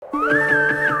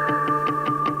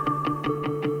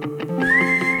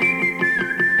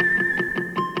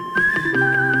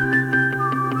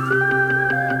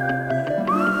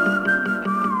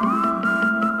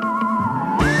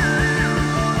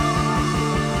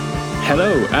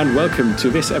Hello and welcome to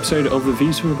this episode of the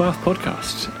Views from Bath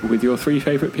podcast with your three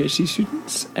favourite PhD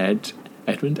students, Ed,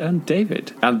 Edmund and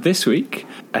David. And this week,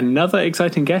 another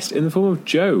exciting guest in the form of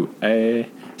Joe.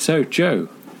 So Joe,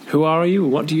 who are you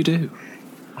and what do you do?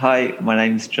 Hi, my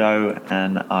name's Joe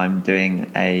and I'm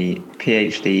doing a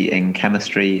PhD in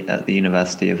chemistry at the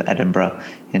University of Edinburgh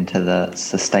into the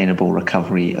sustainable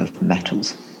recovery of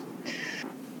metals.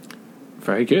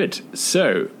 Very good.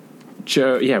 So,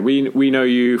 Joe, we know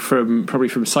you probably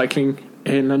from cycling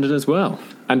in London as well.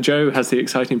 And Joe has the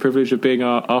exciting privilege of being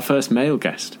our first male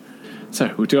guest.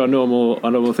 So we'll do our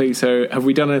normal thing. So have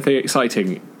we done anything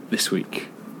exciting this week?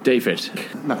 David?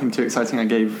 Nothing too exciting. I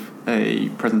gave a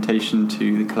presentation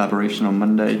to the collaboration on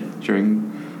Monday during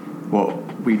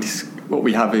what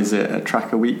we have is a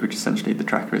tracker week, which essentially the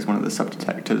tracker is one of the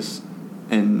sub-detectors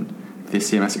in the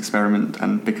CMS experiment.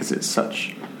 And because it's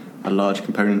such a large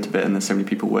component of it and there's so many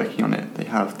people working on it, they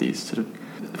have these sort of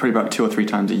probably about 2 or 3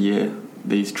 times a year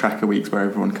these tracker weeks where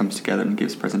everyone comes together and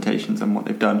gives presentations on what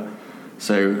they've done.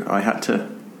 So I had to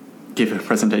give a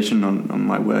presentation on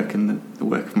my work and the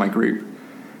work of my group,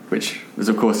 which was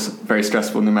of course very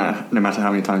stressful no matter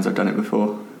how many times I've done it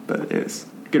before, but it's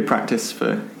good practice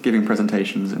for giving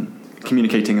presentations and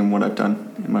communicating on what I've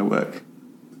done in my work.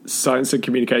 Science and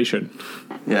communication.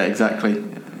 Yeah, exactly.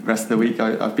 The rest of the week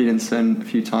I've been in CERN a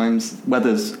few times.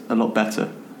 Weather's a lot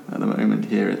better at the moment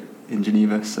here in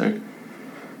Geneva, so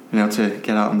being able to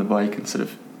get out on the bike and sort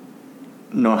of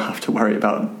not have to worry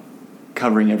about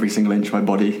covering every single inch of my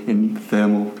body in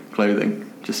thermal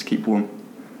clothing, just to keep warm.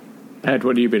 Ed,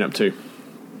 what have you been up to?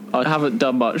 I haven't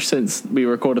done much since we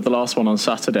recorded the last one on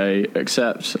Saturday,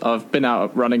 except I've been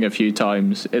out running a few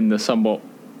times in the somewhat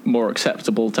more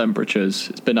acceptable temperatures.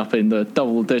 It's been up in the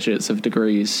double digits of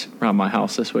degrees around my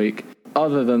house this week.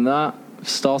 Other than that,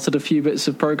 started a few bits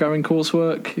of programming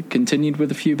coursework, continued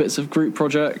with a few bits of group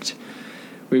project.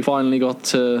 We finally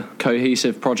got a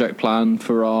cohesive project plan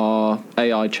for our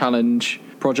AI challenge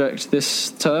project this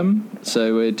term.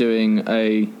 So we're doing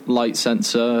a light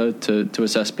sensor to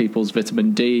assess people's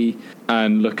vitamin D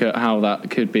and look at how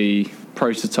that could be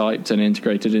prototyped and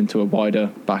integrated into a wider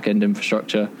back-end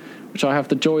infrastructure, which I have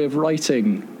the joy of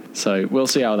writing. So we'll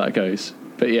see how that goes.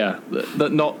 But yeah,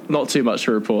 not too much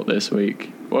to report this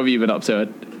week. What have you been up to,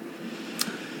 Ed?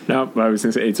 No, I was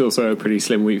going to say, it's also a pretty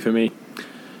slim week for me.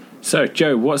 So,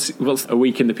 Joe, what's a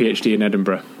week in the PhD in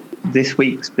Edinburgh? This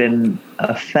week's been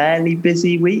a fairly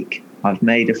busy week. I've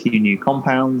made a few new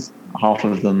compounds. Half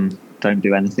of them don't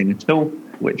do anything at all,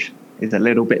 which is a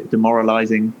little bit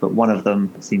demoralising, but one of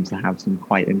them seems to have some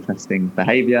quite interesting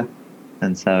behaviour.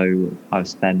 And so I've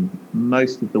spent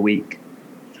most of the week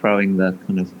throwing the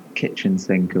kind of kitchen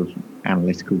sink of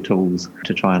analytical tools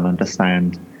to try and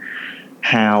understand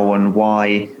how and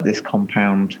why this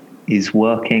compound is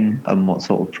working and what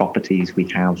sort of properties we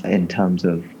have in terms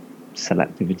of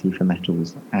selectivity for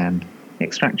metals and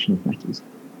extraction of metals.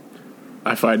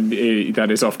 I find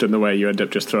that is often the way you end up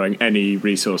just throwing any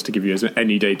resource to give you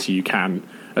any data you can,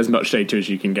 as much data as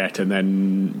you can get, and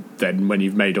then when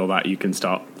you've made all that, you can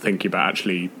start thinking about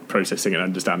actually processing and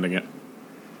understanding it.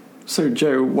 So,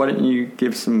 Joe, why don't you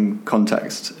give some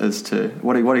context as to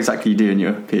what exactly you do in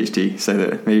your PhD so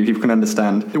that maybe people can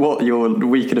understand what your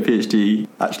week at a PhD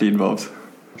actually involves?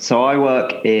 So I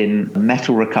work in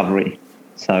metal recovery.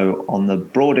 So on the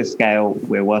broader scale,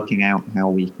 we're working out how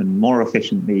we can more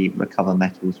efficiently recover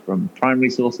metals from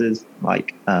primary sources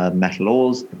like metal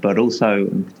ores, but also,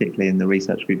 and particularly in the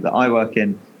research group that I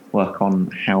work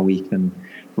on how we can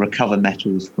recover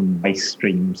metals from waste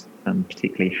streams, and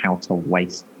particularly household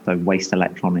waste, so waste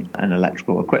electronic and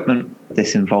electrical equipment.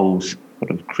 This involves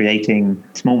sort of creating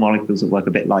small molecules that work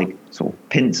a bit like sort of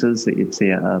pincers that you'd see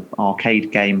at an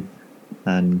arcade game,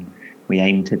 and we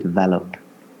aim to develop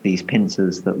these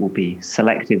pincers that will be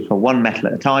selected for one metal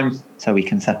at a time, so we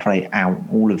can separate out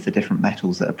all of the different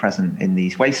metals that are present in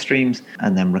these waste streams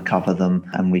and then recover them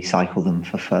and recycle them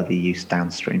for further use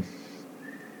downstream.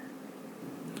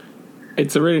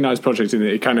 It's a really nice project in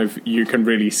that it kind of, you can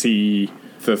really see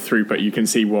the throughput, you can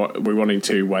see what we're wanting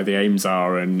to, where the aims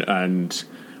are and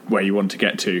where you want to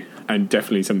get to, and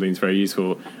definitely something that's very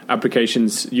useful.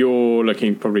 Applications, you're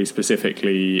looking probably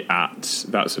specifically at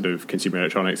that sort of consumer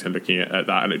electronics and looking at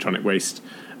that electronic waste.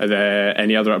 Are there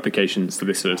any other applications to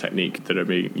this sort of technique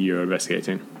that you're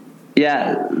investigating?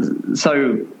 Yeah,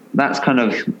 so that's kind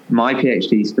of, my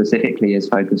PhD specifically is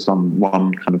focused on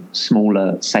one kind of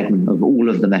smaller segment of all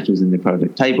of the metals in the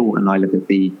periodic table, and I look at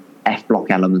the F block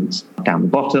elements down the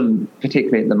bottom.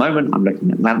 Particularly at the moment, I'm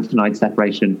looking at lanthanide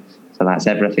separation. So that's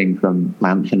everything from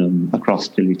lanthanum across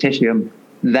to lutetium.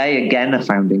 They, again, are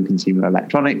found in consumer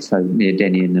electronics, so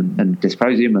neodymium and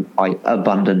dysprosium are quite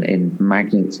abundant in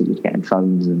magnets that you get in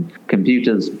phones and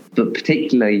computers. But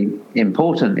particularly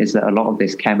important is that a lot of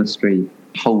this chemistry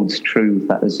holds true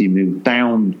that as you move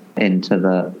down into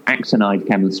the actinide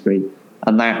chemistry,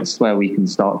 and that's where we can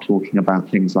start talking about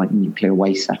things like nuclear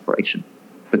waste separation.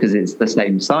 Because it's the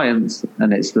same science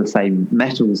and it's the same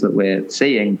metals that we're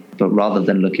seeing, but rather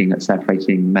than looking at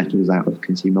separating metals out of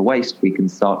consumer waste, we can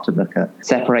start to look at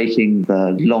separating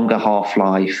the longer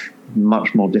half-life,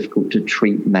 much more difficult to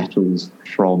treat metals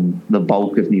from the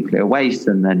bulk of nuclear waste,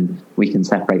 and then we can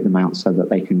separate them out so that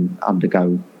they can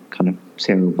undergo kind of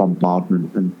serial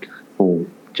bombardment or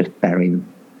just bury them.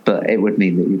 But it would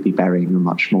mean that you'd be burying a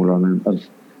much smaller amount of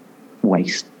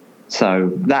waste.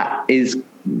 So that is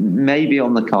maybe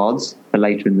on the cards for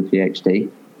later in the PhD.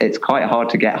 It's quite hard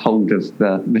to get hold of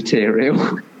the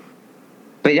material.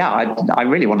 But yeah, I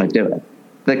really want to do it.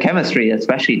 The chemistry,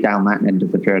 especially down that end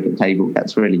of the periodic table,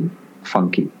 gets really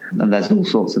funky. And there's all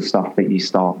sorts of stuff that you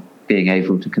start being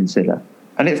able to consider.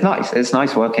 And it's nice. It's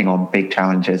nice working on big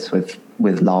challenges with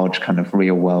large kind of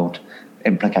real world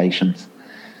implications.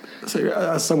 So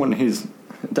as someone who's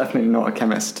definitely not a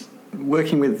chemist,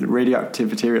 working with radioactive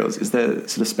materials, is there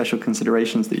sort of special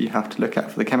considerations that you have to look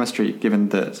at for the chemistry, given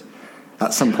that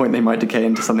at some point they might decay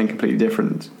into something completely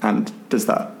different? And do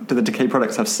the decay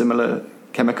products have similar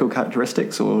chemical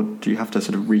characteristics, or do you have to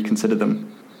sort of reconsider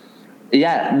them?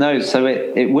 Yeah, no, so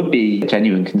it would be a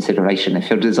genuine consideration. If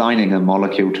you're designing a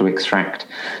molecule to extract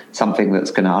something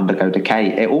that's going to undergo decay,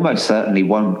 it almost certainly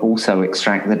won't also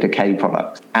extract the decay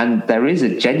product. And there is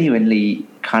a genuinely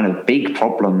kind of big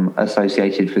problem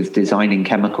associated with designing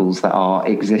chemicals that are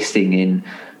existing in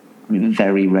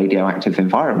very radioactive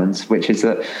environments, which is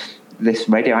that this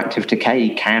radioactive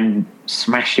decay can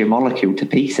smash your molecule to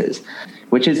pieces,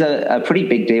 which is a pretty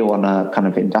big deal on a kind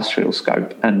of industrial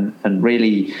scope, and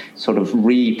really sort of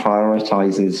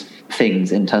reprioritizes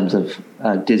things in terms of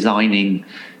designing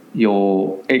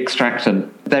your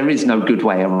extractant. There is no good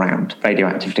way around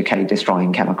radioactive decay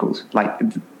destroying chemicals. Like,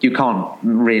 you can't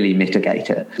really mitigate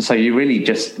it. So you really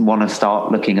just want to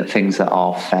start looking at things that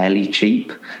are fairly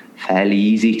cheap, fairly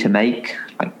easy to make,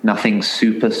 like nothing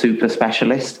super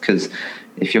specialist, because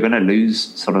if you're going to lose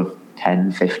sort of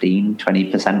 10, 15,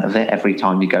 20% of it every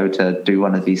time you go to do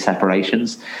one of these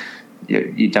separations,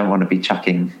 you don't want to be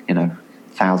chucking,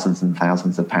 thousands and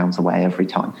thousands of pounds away every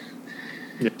time.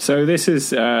 Yeah. So this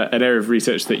is an area of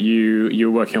research that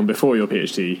you were working on before your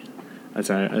PhD, as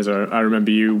I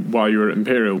remember you while you were at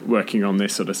Imperial working on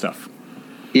this sort of stuff.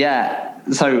 Yeah,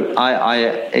 so I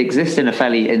exist in a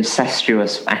fairly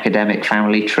incestuous academic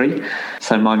family tree.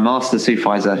 So my master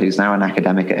supervisor, who's now an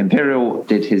academic at Imperial,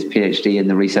 did his PhD in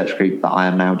the research group that I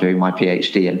am now doing my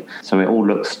PhD in. So it all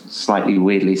looks slightly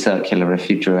weirdly circular if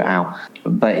you drew it out.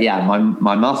 But yeah,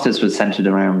 my master's was centered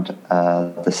around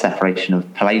the separation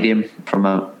of palladium from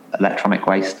electronic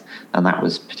waste, and that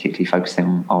was particularly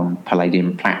focusing on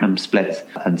palladium platinum splits.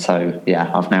 And so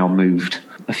yeah, I've now moved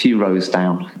a few rows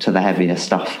down to the heavier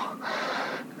stuff,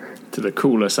 to the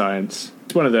cooler science.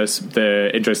 It's one of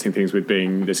the interesting things with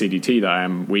being the CDT that I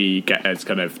am. We get a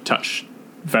kind of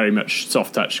very much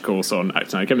soft touch course on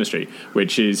actinide chemistry,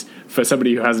 which is, for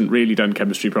somebody who hasn't really done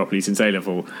chemistry properly since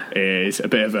A-level, is a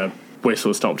bit of a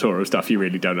whistle-stop tour of stuff you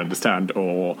really don't understand,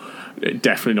 or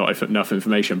definitely not enough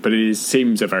information, but it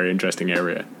seems a very interesting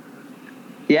area.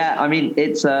 Yeah, I mean,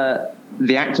 it's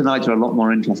the actinides are a lot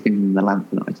more interesting than the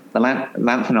lanthanides. The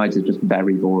lanthanides are just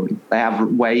very boring. They have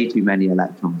way too many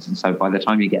electrons, and so by the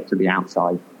time you get to the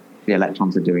outside, the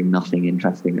electrons are doing nothing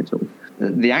interesting at all.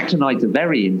 The actinides are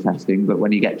very interesting, but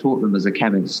when you get taught them as a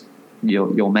chemist,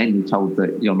 you're mainly told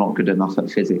that you're not good enough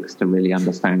at physics to really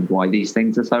understand why these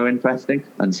things are so interesting.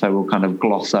 And so we'll kind of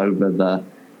gloss over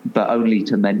but only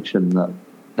to mention that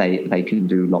they can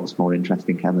do lots more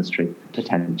interesting chemistry,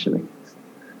 potentially.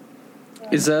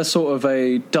 Is there sort of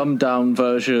a dumbed-down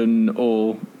version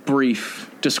or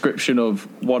brief description of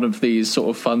one of these sort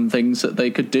of fun things that they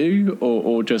could do,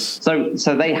 or just...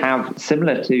 So they have,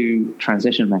 similar to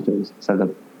transition metals, so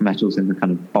the metals in the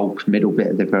kind of bulk middle bit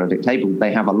of the periodic table,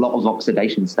 they have a lot of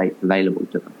oxidation states available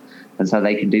to them. And so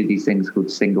they can do these things called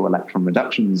single electron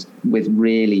reductions with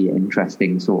really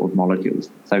interesting sort of molecules.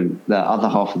 So the other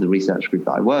half of the research group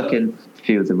that I work in, a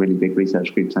few of the really big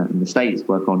research groups out in the States,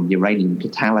 work on uranium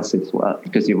catalysis work,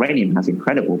 because uranium has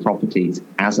incredible properties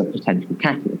as a potential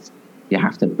catalyst. You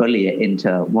have to bully it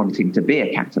into wanting to be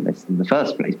a catalyst in the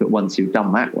first place. But once you've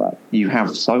done that work, you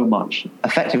have so much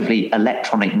effectively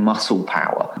electronic muscle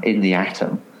power in the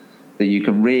atom that you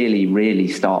can really, really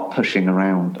start pushing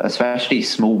around, especially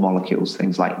small molecules,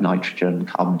 things like nitrogen,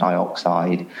 carbon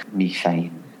dioxide,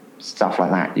 methane, stuff like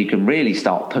that, you can really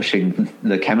start pushing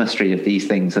the chemistry of these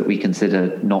things that we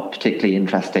consider not particularly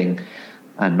interesting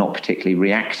and not particularly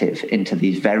reactive into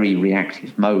these very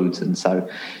reactive modes. And so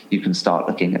you can start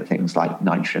looking at things like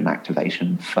nitrogen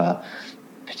activation for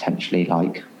potentially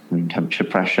like room temperature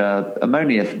pressure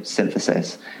ammonia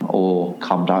synthesis, or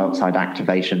carbon dioxide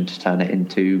activation to turn it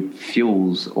into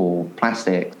fuels or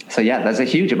plastic. So yeah, there's a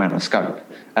huge amount of scope.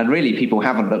 And really, people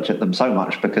haven't looked at them so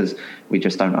much because we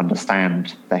just don't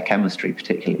understand their chemistry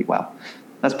particularly well.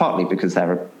 That's partly because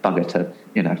they're a bugger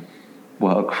to,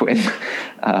 work with,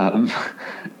 and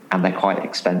they're quite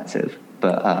expensive.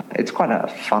 But it's quite a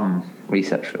fun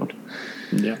research field.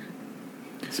 Yeah.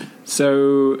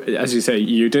 So, as you say,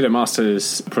 you did a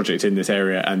master's project in this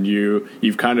area, and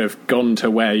you've kind of gone to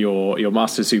where your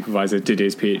master's supervisor did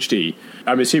his PhD.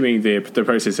 I'm assuming the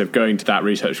process of going to that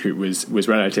research group was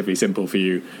relatively simple for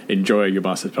you, enjoying your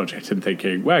master's project and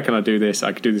thinking, where can I do this?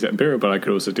 I could do this at Imperial, but I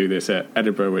could also do this at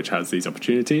Edinburgh, which has these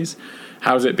opportunities.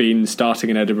 How's it been starting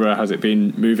in Edinburgh? How's it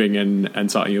been moving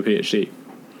and starting your PhD?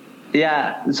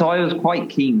 Yeah, so I was quite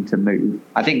keen to move.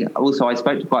 I think also I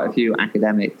spoke to quite a few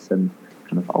academics and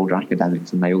kind of older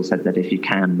academics, and they all said that if you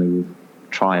can move,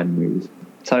 try and move.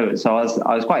 So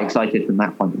I was quite excited from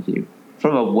that point of view.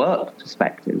 From a work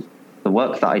perspective, the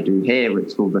work that I do here,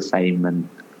 it's all the same, and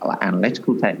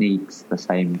analytical techniques, the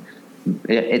same.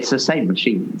 It's the same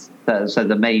machines. So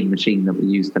the main machine that we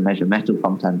use to measure metal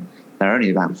content, there are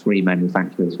only about 3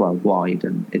 manufacturers worldwide,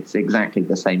 and it's exactly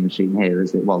the same machine here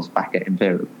as it was back at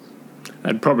Imperial.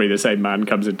 And probably the same man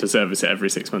comes in to service it every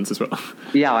 6 months as well.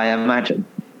 Yeah, I imagine.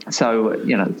 So,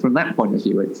 from that point of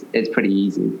view, it's pretty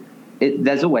easy.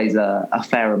 There's always a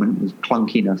fair amount of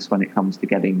clunkiness when it comes to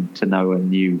getting to know a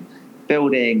new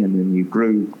building and a new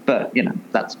group. But,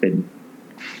 that's been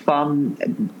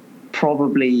fun.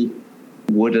 Probably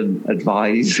wouldn't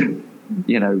advise,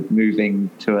 moving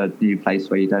to a new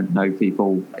place where you don't know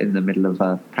people in the middle of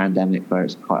a pandemic where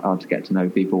it's quite hard to get to know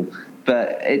people.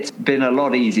 But it's been a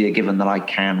lot easier given that I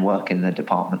can work in the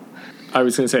department. I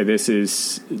was going to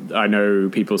say I know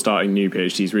people starting new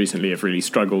PhDs recently have really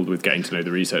struggled with getting to know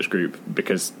the research group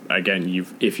because, again,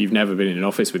 if you've never been in an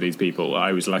office with these people,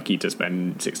 I was lucky to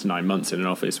spend 6 to 9 months in an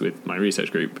office with my research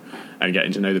group and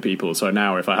getting to know the people. So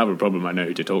now if I have a problem, I know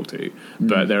who to talk to.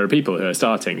 But there are people who are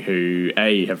starting who,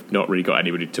 A, have not really got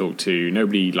anybody to talk to.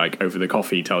 Nobody, like, over the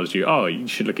coffee tells you, oh, you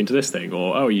should look into this thing,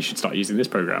 or, oh, you should start using this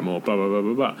program, or blah, blah, blah,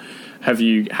 blah, blah. Have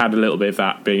you had a little bit of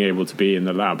that, being able to be in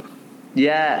the lab?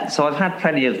 Yeah, so I've had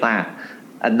plenty of that,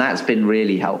 and that's been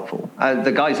really helpful.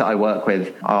 The guys that I work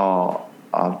with are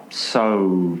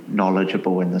so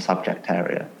knowledgeable in the subject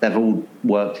area. They've all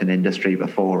worked in industry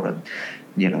before, and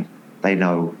they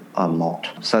know a lot.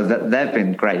 So they've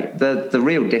been great. The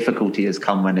real difficulty has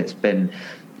come when it's been,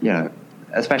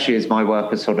 especially as my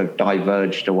work has sort of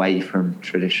diverged away from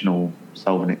traditional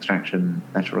solvent extraction,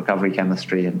 metal recovery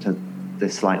chemistry into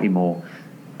this slightly more,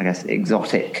 I guess,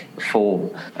 exotic form.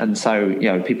 And so,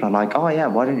 people are like, oh yeah,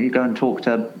 why don't you go and talk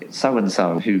to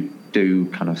so-and-so who do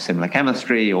kind of similar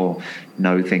chemistry or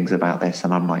know things about this?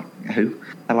 And I'm like, who?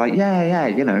 They're like,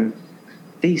 yeah,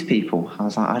 these people. I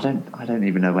was like, I don't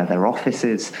even know where their office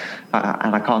is,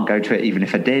 and I can't go to it even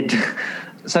if I did.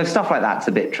 So stuff like that's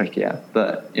a bit trickier,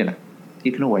 but,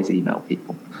 you can always email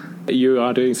people. You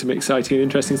are doing some exciting and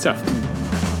interesting stuff.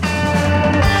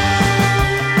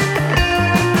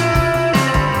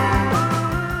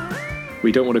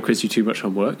 We don't want to quiz you too much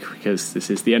on work because this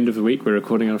is the end of the week. We're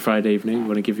recording on a Friday evening. We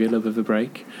want to give you a little bit of a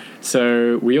break.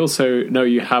 So we also know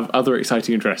you have other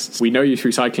exciting interests. We know you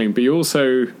through cycling, but you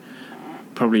also,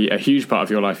 probably a huge part of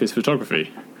your life is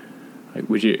photography.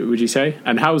 Would you say?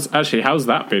 And how's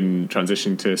that been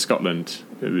transitioning to Scotland,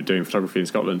 doing photography in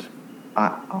Scotland?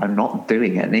 I'm not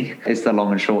doing any. It's the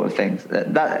long and short of things.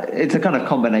 That it's a kind of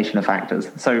combination of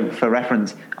factors. So for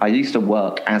reference, I used to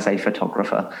work as a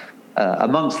photographer.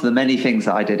 Amongst the many things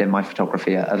that I did in my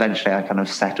photography, eventually I kind of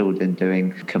settled in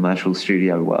doing commercial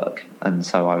studio work. And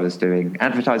so I was doing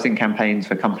advertising campaigns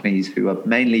for companies who are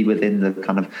mainly within the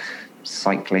kind of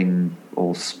cycling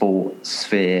or sport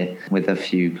sphere, with a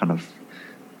few kind of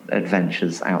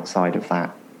adventures outside of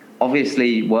that.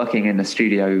 Obviously, working in a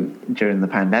studio during the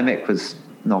pandemic was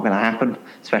not going to happen,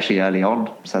 especially early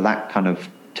on. So that kind of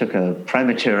took a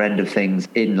premature end of things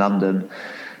in London.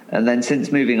 And then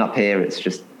since moving up here, it's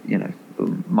just,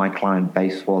 my client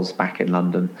base was back in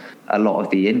London. A lot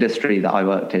of the industry that I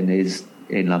worked in is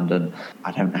in London.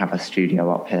 I don't have a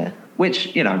studio up here,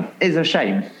 which, is a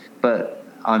shame. But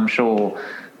I'm sure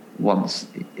once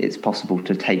it's possible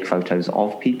to take photos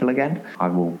of people again, I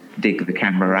will dig the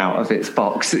camera out of its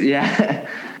box. Yeah.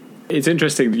 It's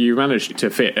interesting that you managed to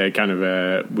fit a kind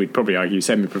of we'd probably argue,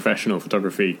 semi-professional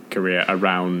photography career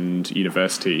around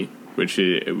university, which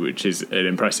is an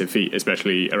impressive feat,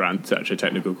 especially around such a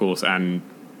technical course, and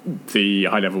the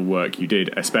high-level work you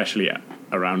did, especially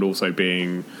around also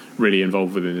being really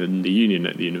involved within the union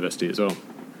at the university as well.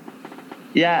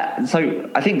 Yeah, so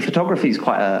I think photography is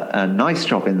quite a nice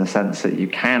job in the sense that you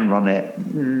can run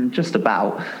it just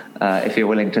about. If you're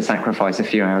willing to sacrifice a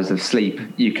few hours of sleep,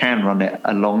 you can run it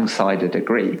alongside a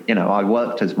degree. You know, I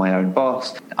worked as my own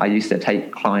boss. I used to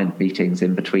take client meetings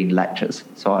in between lectures.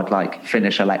 So I'd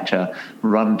finish a lecture,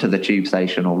 run to the tube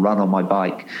station or run on my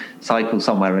bike, cycle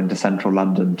somewhere into central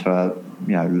London to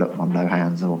Look on No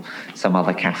Hands or some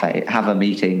other cafe, have a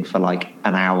meeting for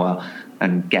an hour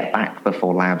and get back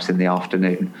before labs in the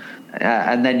afternoon.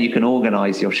 And then you can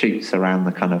organise your shoots around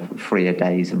the kind of freer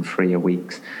days and freer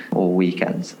weeks or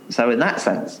weekends. So in that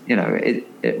sense,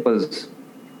 it was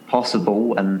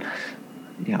possible, and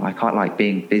I quite like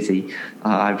being busy.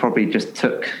 I probably just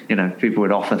took, people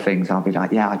would offer things, I'll be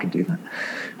like, yeah, I can do that.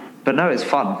 But no, it's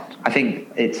fun. I think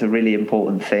it's a really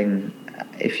important thing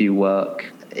if you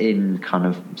work in kind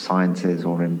of sciences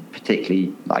or in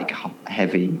particularly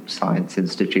heavy science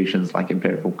institutions like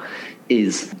Empirical,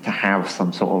 is to have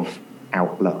some sort of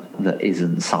outlet that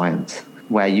isn't science,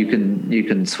 where you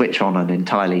can switch on an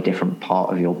entirely different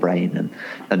part of your brain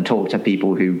and talk to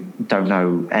people who don't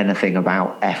know anything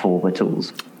about F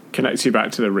orbitals. Connects you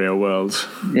back to the real world.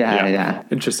 Yeah.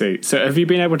 Interesting. So have you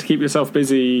been able to keep yourself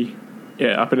busy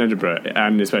up in Edinburgh,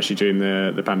 and especially during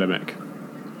the pandemic?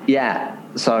 Yeah,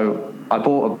 so I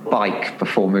bought a bike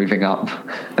before moving up.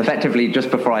 Effectively,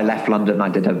 just before I left London, I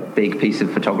did a big piece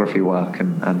of photography work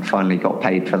and finally got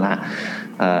paid for that.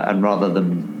 And rather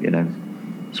than,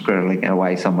 squirreling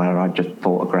away somewhere, I just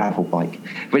bought a gravel bike,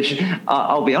 which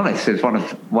I'll be honest is one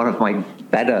of my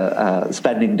better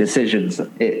spending decisions.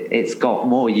 It's got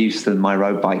more use than my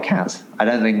road bike has. I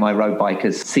don't think my road bike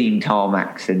has seen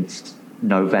tarmac since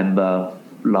November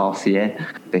last year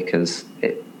because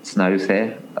it snows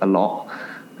here a lot.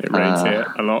 It rains here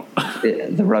a lot.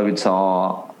 The roads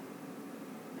are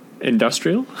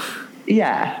industrial.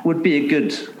 Yeah, would be a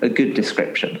good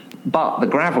description. But the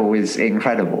gravel is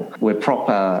incredible.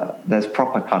 There's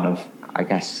proper kind of, I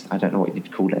guess, I don't know what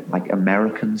you'd call it,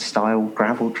 American style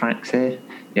gravel tracks here.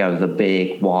 The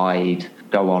big, wide,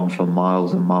 go on for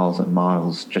miles and miles and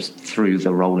miles just through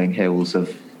the rolling hills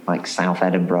of South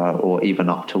Edinburgh or even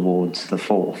up towards the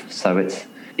Forth. So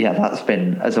that's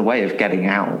been as a way of getting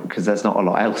out because there's not a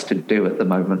lot else to do at the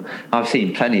moment. I've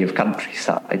seen plenty of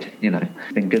countryside,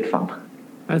 it's been good fun.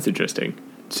 That's interesting.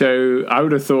 So I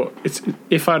would have thought,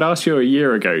 if I'd asked you a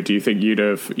year ago, do you think you'd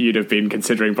have been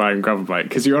considering buying a gravel bike?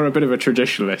 Because you're a bit of a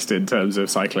traditionalist in terms of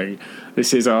cycling.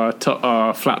 This is our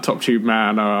flat top tube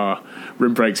man, our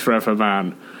rim brakes forever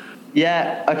man.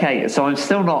 Yeah, okay, so I'm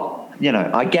still not,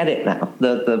 I get it now.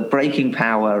 The braking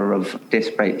power of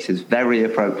disc brakes is very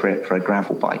appropriate for a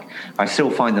gravel bike. I still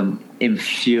find them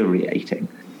infuriating.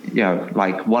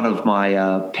 One of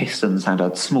my pistons had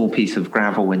a small piece of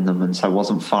gravel in them and so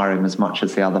wasn't firing as much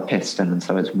as the other piston, and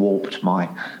so it's warped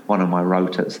one of my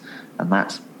rotors. And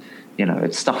that's,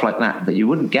 it's stuff like that you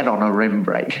wouldn't get on a rim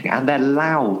brake. And they're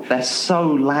loud. They're so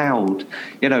loud.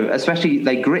 Especially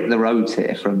they grit the roads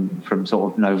here from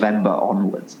sort of November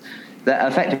onwards.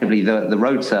 Effectively, the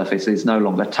road surface is no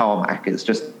longer tarmac. It's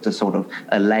just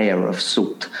a layer of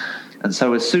salt. And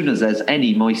so as soon as there's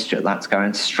any moisture, that's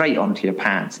going straight onto your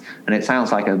pads. And it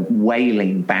sounds like a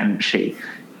wailing banshee.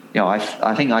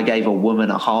 I think I gave a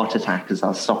woman a heart attack as I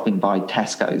was stopping by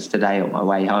Tesco's today on my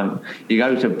way home. You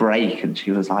go to brake and she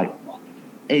was like, what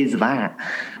is that?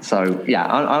 So, yeah,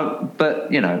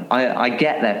 I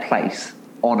get their place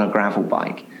on a gravel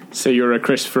bike. So you're a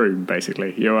Chris Froome,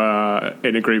 basically. You are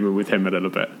in agreement with him a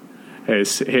little bit.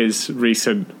 His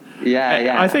recent...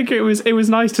 Yeah. I think it was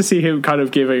nice to see him kind of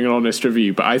giving an honest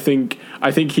review, but I think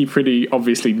he pretty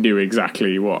obviously knew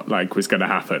exactly what was going to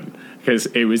happen, because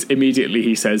it was immediately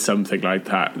he says something like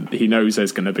that, he knows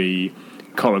there's going to be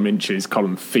column inches,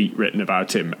 column feet written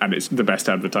about him, and it's the best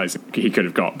advertising he could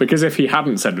have got, because if he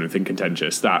hadn't said anything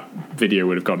contentious, that video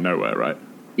would have gone nowhere, right?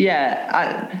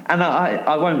 Yeah,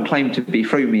 I won't claim to be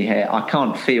Froomey here. I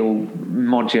can't feel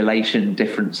modulation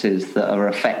differences that are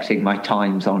affecting my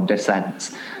times on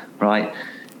descents, right?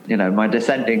 My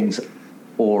descending's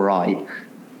all right.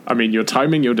 I mean, you're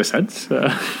timing your descents?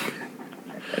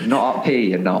 Not up here,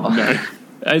 you're not. No.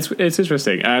 It's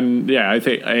interesting. And, yeah, I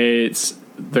think it's...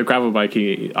 The gravel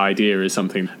biking idea is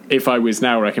something... If I was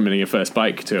now recommending a first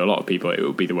bike to a lot of people, it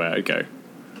would be the way I'd go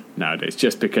nowadays,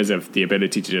 just because of the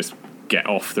ability to just get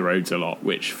off the roads a lot,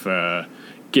 which for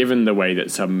given the way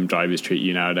that some drivers treat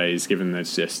you nowadays, given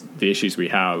there's just the issues we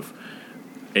have,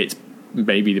 it's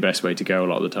maybe the best way to go a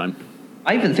lot of the time.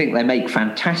 I even think they make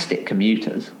fantastic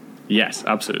commuters. Yes,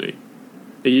 absolutely.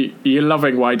 You're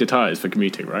loving wider tyres for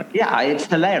commuting, right? Yeah, it's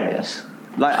hilarious.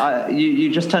 Like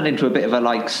you just turned into a bit of a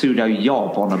like pseudo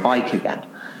yob on a bike again.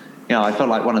 You know, I feel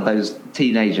like one of those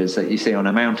teenagers that you see on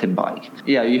a mountain bike.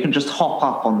 Yeah, you can just hop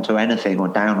up onto anything or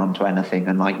down onto anything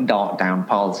and like dart down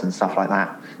paths and stuff like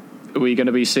that. Are we going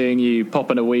to be seeing you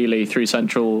popping a wheelie through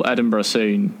central Edinburgh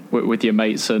soon with your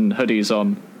mates and hoodies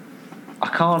on? I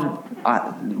can't.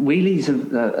 Wheelies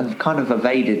have kind of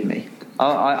evaded me.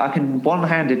 I can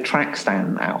one-handed track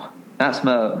stand now. That's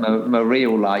my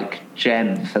real like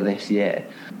gem for this year,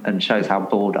 and shows how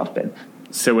bored I've been.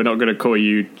 So we're not going to call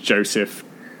you Joseph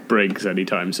Briggs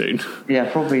anytime soon.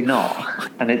 Yeah, probably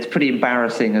not. And it's pretty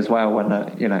embarrassing as well when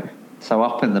so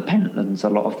up in the Pentlands, a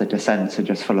lot of the descents are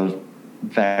just full of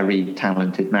very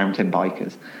talented mountain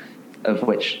bikers, of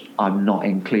which I'm not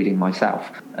including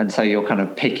myself. And so you're kind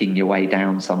of picking your way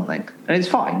down something. And it's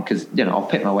fine because, I'll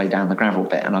pick my way down the gravel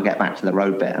bit and I'll get back to the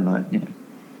road bit and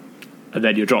And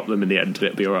then you drop them in the end and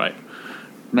it'll be all right.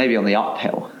 Maybe on the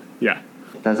uphill. Yeah.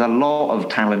 There's a lot of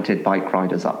talented bike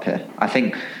riders up here. I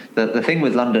think the thing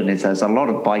with London is there's a lot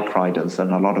of bike riders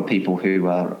and a lot of people who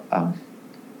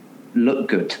look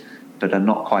good but are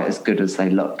not quite as good as they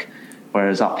look.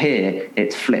 Whereas up here,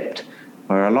 it's flipped.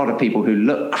 Where a lot of people who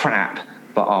look crap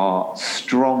but are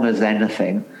strong as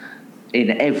anything in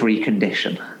every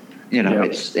condition.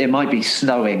 Yep. It might be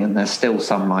snowing and there's still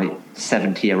some like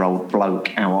 70-year-old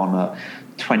bloke out on a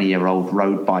 20-year-old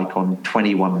road bike on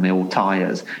 21mm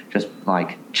tyres, just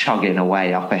like chugging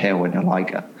away up a hill, and you're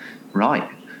like, right,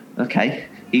 okay,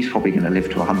 he's probably going to live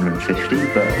to 150,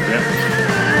 but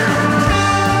Yeah.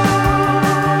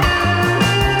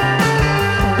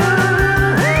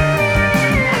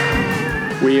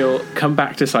 We'll come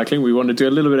back to cycling. We want to do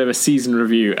a little bit of a season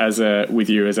review with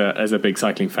you as a big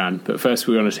cycling fan. But first,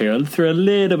 we want to go through a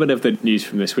little bit of the news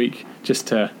from this week, just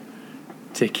to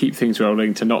keep things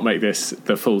rolling, to not make this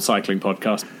the full cycling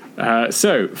podcast.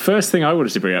 So, first thing I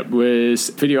wanted to bring up was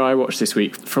a video I watched this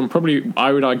week from probably,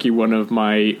 I would argue, one of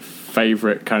my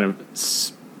favourite kind of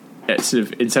sort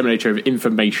of inseminator of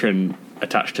information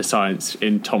attached to science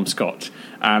in Tom Scott,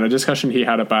 and a discussion he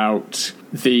had about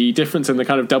the difference in the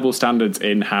kind of double standards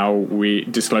in how we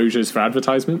disclosures for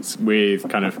advertisements with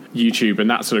kind of YouTube and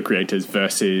that sort of creators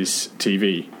versus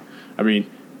TV. I mean,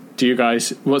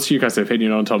 what's you guys'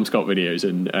 opinion on Tom Scott videos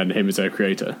and him as a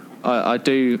creator? I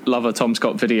do love a Tom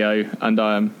Scott video,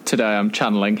 and today I'm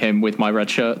channeling him with my red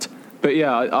shirt. But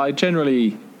yeah, I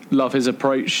generally love his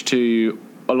approach to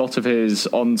a lot of his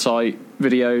on-site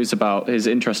videos about his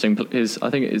I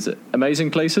think it is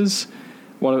Amazing Places,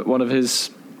 one of his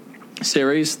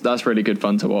series. That's really good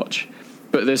fun to watch.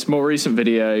 But this more recent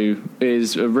video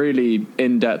is a really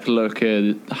in-depth look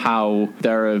at how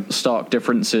there are stark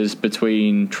differences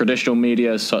between traditional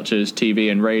media such as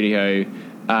TV and radio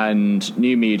and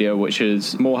new media, which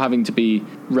is more having to be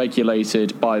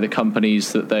regulated by the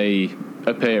companies that they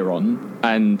appear on,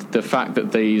 and the fact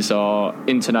that these are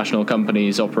international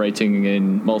companies operating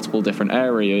in multiple different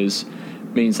areas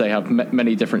means they have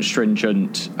many different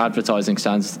stringent advertising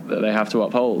standards that they have to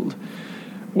uphold.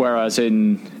 Whereas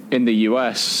in the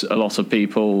US, a lot of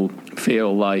people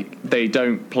feel like they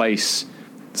don't place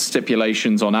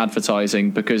stipulations on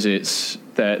advertising because it's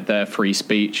their free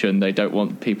speech, and they don't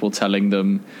want people telling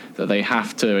them that they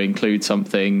have to include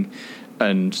something,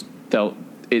 and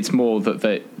it's more that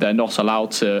they're not allowed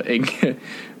to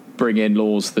bring in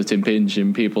laws that impinge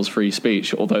in people's free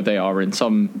speech, although they are in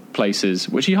some places,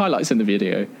 which he highlights in the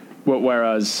video.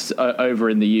 Whereas over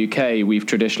in the UK, we've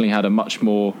traditionally had a much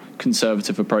more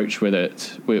conservative approach with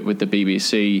it, with the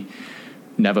BBC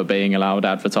never being allowed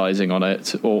advertising on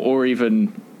it, or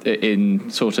even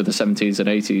in sort of the 70s and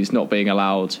 80s not being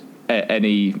allowed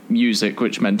any music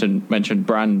which mentioned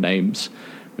brand names,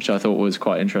 which I thought was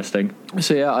quite interesting.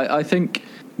 So yeah, I think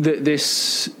that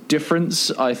this difference,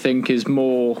 I think, is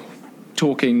more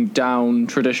talking down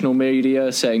traditional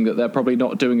media, saying that they're probably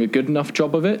not doing a good enough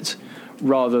job of it,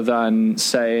 rather than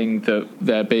saying that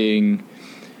they're being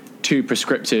too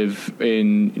prescriptive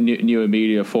in newer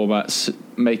media formats,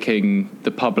 making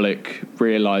the public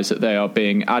realise that they are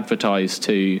being advertised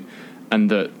to,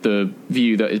 and that the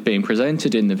view that is being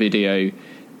presented in the video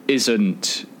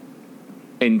isn't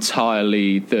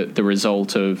entirely the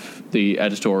result of the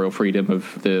editorial freedom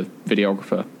of the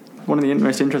videographer. One of the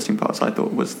most interesting parts, I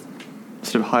thought, was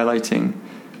sort of highlighting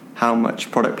how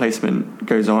much product placement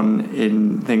goes on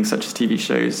in things such as TV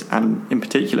shows and in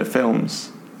particular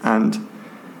films. And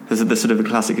there's the sort of the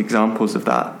classic examples of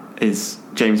that is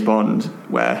James Bond,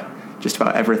 where just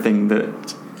about everything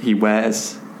that he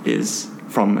wears is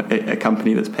from a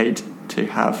company that's paid to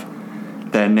have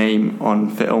their name on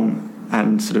film,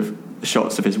 and sort of the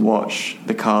shots of his watch,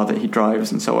 the car that he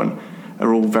drives and so on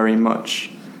are all very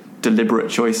much deliberate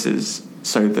choices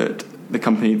so that the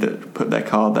company that put their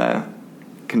car there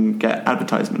can get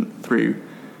advertisement through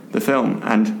the film.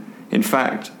 And in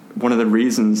fact, one of the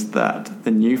reasons that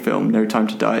the new film, No Time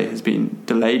to Die, has been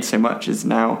delayed so much is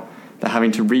now they're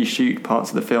having to reshoot parts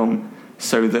of the film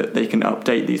so that they can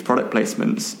update these product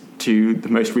placements to the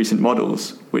most recent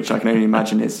models, which I can only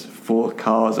imagine is for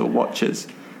cars or watches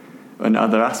and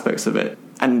other aspects of it.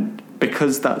 And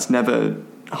because that's never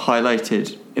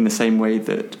highlighted in the same way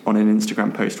that on an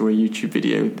Instagram post or a YouTube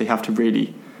video, they have to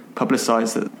really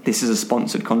publicize that this is a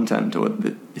sponsored content or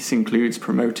that this includes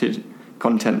promoted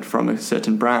content from a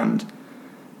certain brand.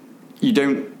 You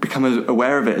don't become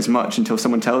aware of it as much until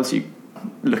someone tells you,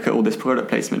 look at all this product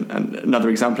placement. And another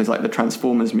example is like the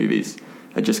Transformers movies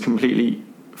are just completely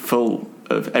full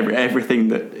of everything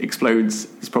that explodes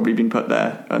has probably been put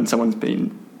there, and someone's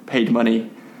been paid money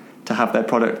to have their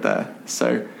product there.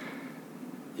 So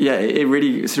yeah, it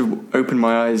really sort of opened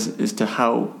my eyes as to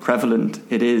how prevalent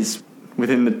it is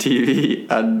within the TV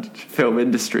and film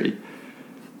industry.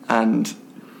 And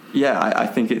yeah, I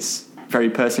think it's very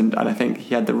pertinent, and I think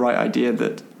he had the right idea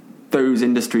that those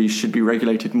industries should be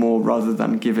regulated more rather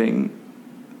than giving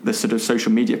the sort of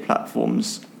social media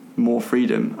platforms more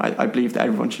freedom. I believe that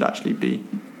everyone should actually be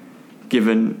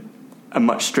given a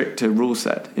much stricter rule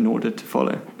set in order to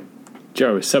follow.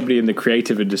 Joe, somebody in the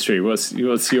creative industry, what's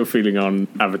your feeling on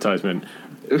advertisement?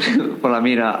 Well, I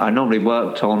mean, I normally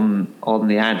worked on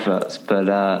the adverts, but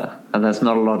and there's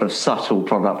not a lot of subtle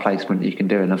product placement you can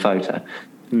do in a photo.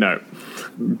 No.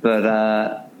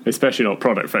 But especially not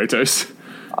product photos.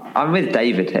 I'm with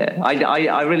David here.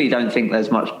 I really don't think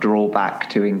there's much drawback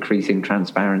to increasing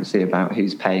transparency about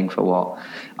who's paying for what.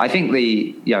 I think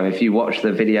if you watch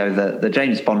the video, the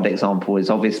James Bond example is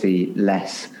obviously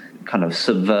less kind of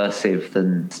subversive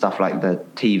than stuff like the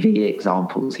TV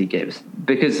examples he gives,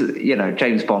 because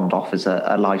James Bond offers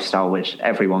a lifestyle which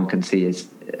everyone can see is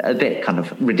a bit kind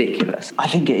of ridiculous. I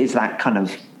think it is that kind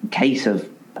of case of,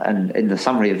 and in the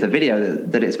summary of the video,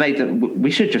 that it's made that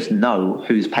we should just know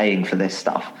who's paying for this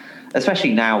stuff,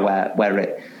 especially now where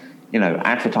it,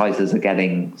 advertisers are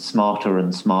getting smarter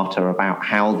and smarter about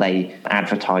how they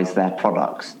advertise their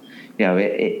products.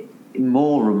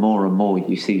 More and more and more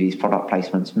you see these product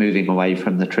placements moving away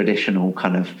from the traditional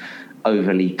kind of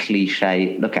overly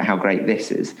cliche, look at how great this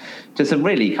is, to some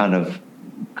really kind of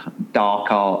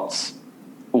dark arts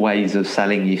ways of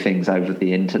selling you things over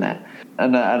the internet.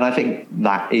 And I think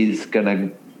that is going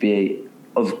to be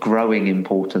of growing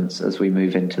importance as we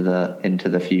move into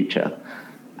the future.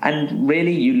 And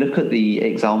really, you look at the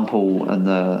example and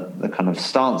the kind of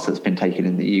stance that's been taken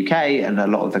in the UK and a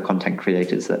lot of the content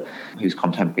creators whose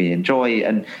content we enjoy,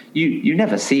 and you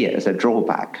never see it as a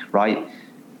drawback, right?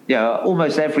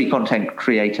 Almost every content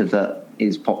creator that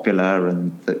is popular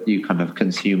and that you kind of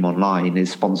consume online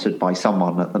is sponsored by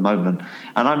someone at the moment.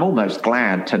 And I'm almost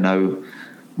glad to know,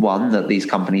 one, that these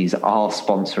companies are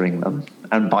sponsoring them,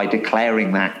 and by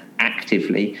declaring that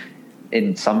actively,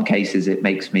 in some cases it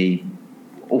makes me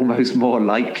almost more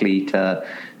likely to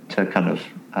kind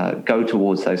of go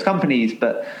towards those companies,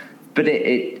 but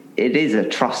it is a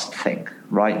trust thing,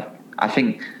 right? I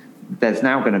think there's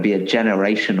now going to be a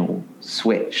generational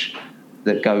switch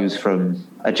that goes from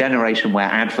a generation where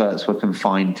adverts were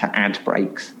confined to ad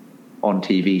breaks on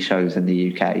TV shows in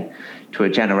the UK to a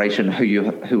generation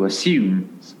who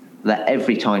assumes that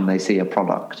every time they see a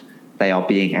product, they are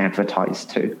being advertised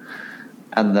to,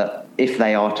 and that if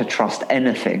they are to trust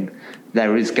anything,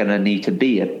 there is going to need to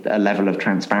be a level of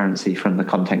transparency from the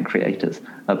content creators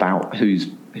about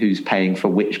who's paying for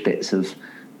which bits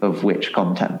of which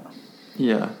content.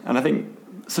 Yeah, and I think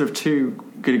sort of two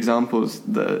good examples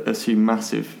that assume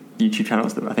massive YouTube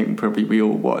channels that I think probably we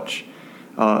all watch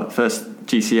are first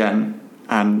GCN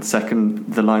and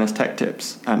second the Linus Tech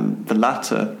Tips, and the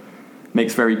latter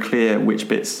makes very clear which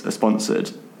bits are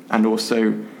sponsored and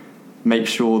also make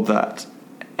sure that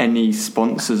any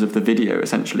sponsors of the video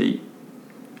essentially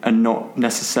are not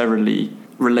necessarily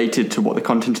related to what the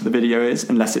content of the video is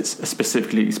unless it's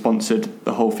specifically sponsored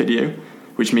the whole video,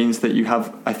 which means that you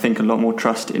have, I think, a lot more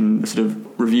trust in the sort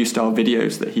of review style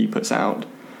videos that he puts out,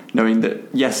 knowing that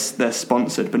yes, they're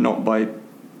sponsored but not by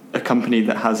a company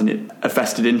that has a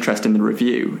vested interest in the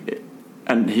review,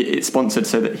 and it's sponsored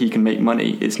so that he can make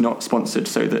money. It's not sponsored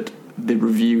so that the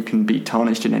review can be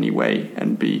tarnished in any way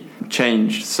and be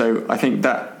changed. So I think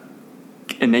that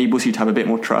enables you to have a bit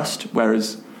more trust,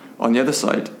 whereas on the other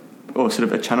side, or sort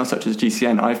of a channel such as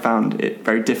GCN, I found it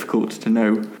very difficult to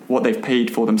know what they've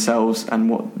paid for themselves and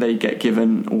what they get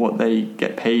given or what they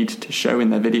get paid to show in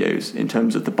their videos in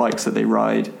terms of the bikes that they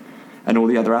ride and all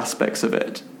the other aspects of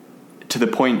it, to the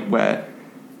point where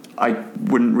I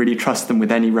wouldn't really trust them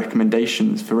with any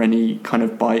recommendations for any kind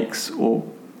of bikes or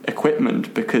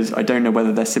equipment, because I don't know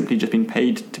whether they're simply just being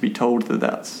paid to be told that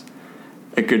that's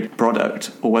a good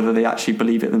product or whether they actually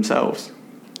believe it themselves.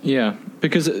 Yeah,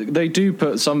 because they do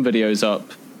put some videos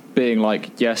up being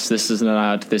like, yes, this is an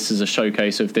ad, this is a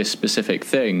showcase of this specific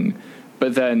thing,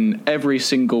 but then every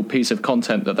single piece of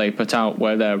content that they put out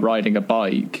where they're riding a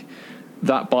bike,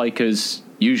 that bike has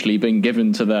usually been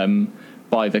given to them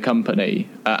by the company,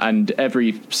 and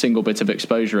every single bit of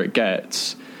exposure it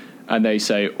gets, and they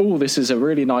say, oh, this is a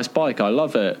really nice bike, I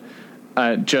love it.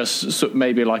 Just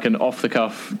maybe like an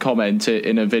off-the-cuff comment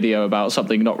in a video about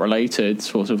something not related,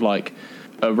 sort of like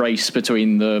a race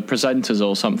between the presenters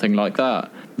or something like that.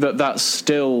 That's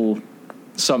still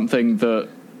something that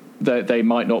they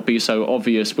might not be so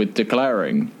obvious with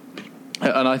declaring.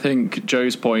 And I think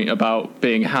Joe's point about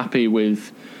being happy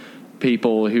with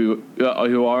people who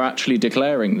are actually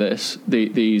declaring these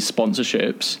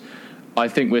sponsorships, I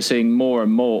think we're seeing more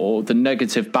and more the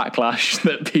negative backlash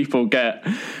that people get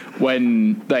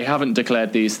when they haven't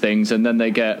declared these things and then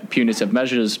they get punitive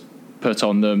measures put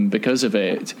on them because of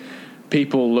it.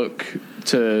 People look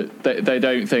to, they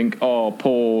don't think, oh,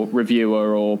 poor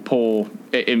reviewer or poor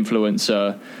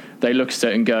influencer. They look at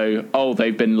it and go, oh,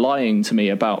 they've been lying to me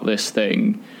about this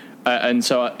thing. And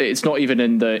so it's not even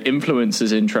in the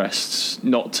influencer's interests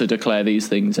not to declare these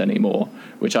things anymore,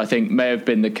 which I think may have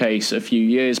been the case a few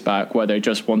years back, where they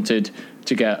just wanted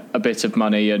to get a bit of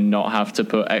money and not have to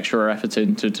put extra effort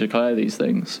in to declare these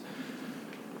things.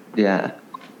 Yeah.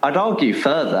 I'd argue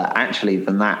further, actually,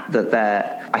 than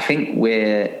that I think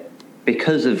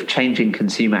because of changing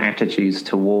consumer attitudes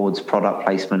towards product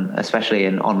placement, especially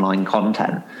in online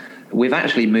content, we've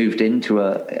actually moved into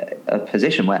a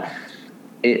position where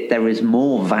there is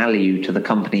more value to the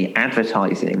company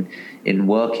advertising in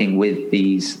working with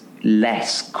these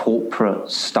less corporate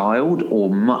styled or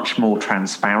much more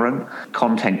transparent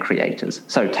content creators.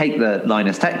 So take the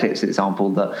Linus Tech Tips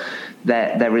example,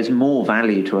 that there is more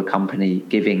value to a company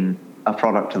giving a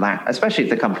product to that, especially if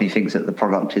the company thinks that the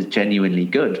product is genuinely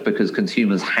good, because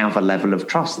consumers have a level of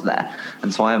trust there.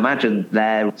 And so I imagine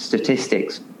their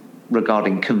statistics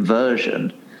regarding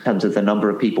conversion in terms of the number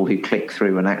of people who click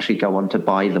through and actually go on to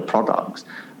buy the products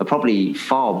are probably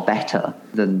far better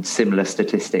than similar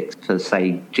statistics for,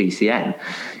 say, GCN.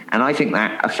 And I think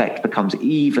that effect becomes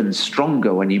even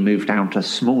stronger when you move down to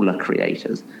smaller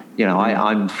creators. You know,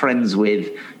 I'm friends with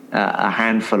a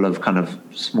handful of kind of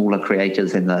smaller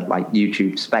creators in the like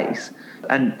YouTube space,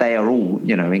 and they are all,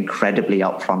 you know, incredibly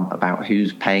upfront about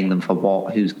who's paying them for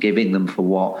what, who's giving them for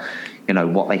what, you know,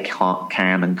 what they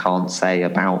can and can't say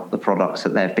about the products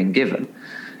that they've been given.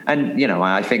 And, you know,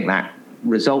 I think that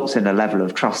results in a level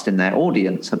of trust in their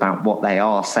audience about what they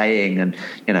are saying and,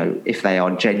 you know, if they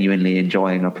are genuinely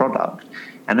enjoying a product.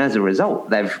 And as a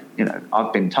result,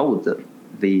 I've been told that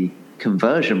the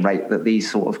conversion rate that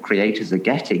these sort of creators are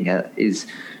getting is,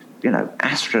 you know,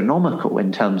 astronomical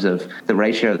in terms of the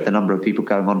ratio of the number of people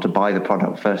going on to buy the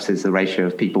product versus the ratio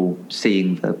of people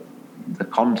seeing the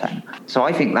content. So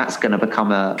I think that's going to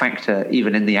become a factor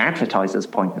even in the advertiser's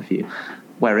point of view,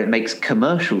 where it makes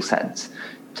commercial sense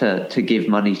to give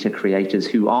money to creators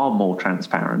who are more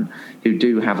transparent, who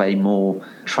do have a more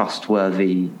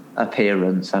trustworthy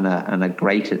appearance and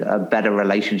a better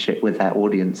relationship with their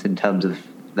audience in terms of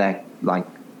their like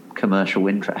commercial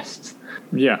interests.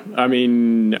 Yeah, I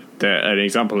mean, an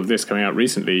example of this coming out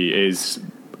recently is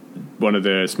one of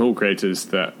the small creators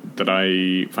that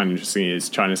I find interesting is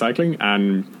China Cycling,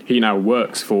 and he now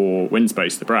works for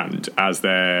Windspace, the brand, as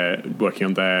they're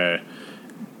working on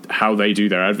how they do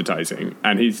their advertising.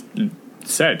 And he's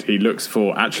said he looks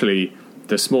for actually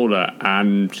the smaller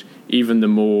and even the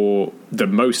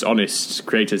most honest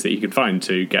creators that he can find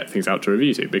to get things out to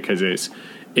review to, because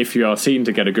if you are seen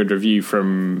to get a good review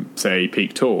from, say,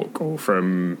 Peak Talk or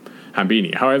from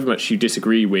Hambini, however much you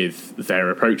disagree with their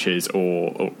approaches,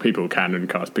 or people can and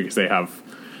cast because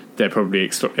they're probably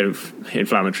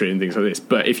inflammatory and things like this.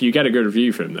 But if you get a good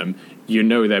review from them, you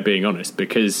know they're being honest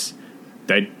because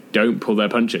they don't pull their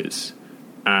punches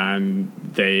and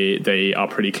they are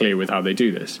pretty clear with how they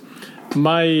do this.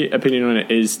 My opinion on it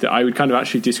is that I would kind of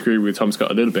actually disagree with Tom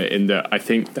Scott a little bit, in that I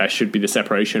think there should be the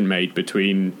separation made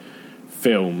between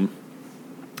film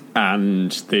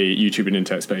and the YouTube and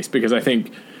internet space, because I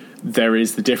think there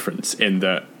is the difference in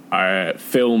that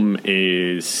film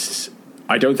is,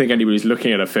 I don't think anybody's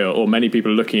looking at a film, or many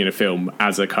people are looking at a film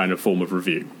as a kind of form of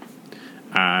review.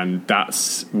 And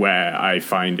that's where I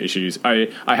find issues. I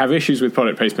have issues with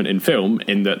product placement in film,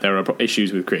 in that there are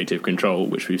issues with creative control,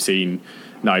 which we've seen,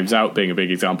 Knives Out being a big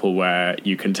example, where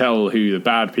you can tell who the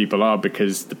bad people are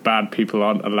because the bad people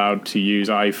aren't allowed to use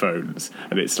iPhones.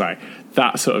 And it's like,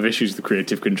 that sort of issues with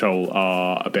creative control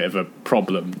are a bit of a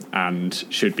problem and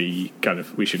should be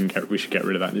we should get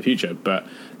rid of that in the future. But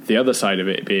the other side of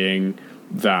it being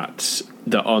that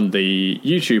on the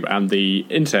YouTube and the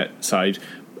internet side,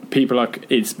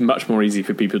 it's much more easy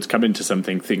for people to come into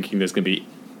something thinking there's going to be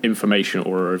information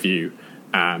or a review,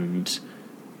 and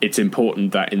it's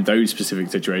important that in those specific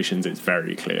situations it's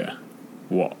very clear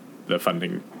what the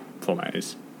funding format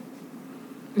is.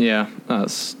 Yeah,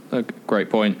 that's a great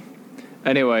point.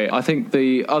 Anyway, I think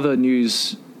the other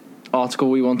news article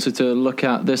we wanted to look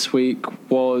at this week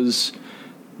was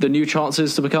the new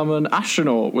chances to become an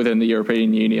astronaut within the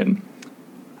European Union.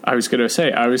 I was going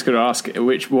to ask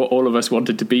what all of us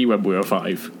wanted to be when we were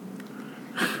 5.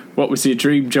 What was your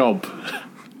dream job?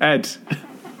 Ed?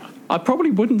 I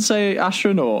probably wouldn't say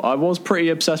astronaut. I was pretty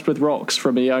obsessed with rocks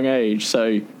from a young age,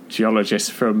 so...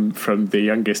 Geologist from the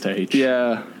youngest age.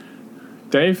 Yeah.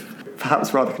 Dave?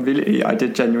 Perhaps rather conveniently, I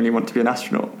did genuinely want to be an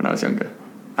astronaut when I was younger.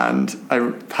 And I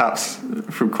perhaps,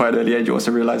 from quite an early age,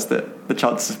 also realised that the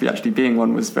chances of me actually being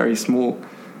one was very small,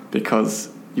 because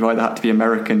you either had to be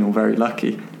American or very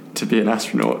lucky to be an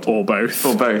astronaut. Or both.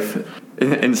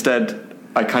 Instead,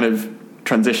 I kind of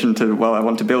transitioned to, I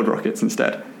want to build rockets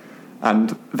instead.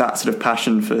 And that sort of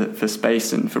passion for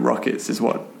space and for rockets is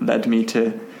what led me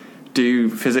to do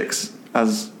physics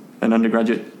as an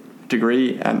undergraduate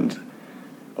degree. And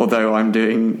although I'm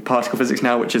doing particle physics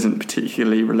now, which isn't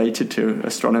particularly related to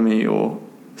astronomy or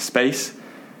space,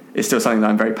 it's still something that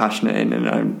I'm very passionate in, and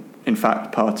I'm, in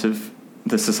fact, part of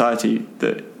the society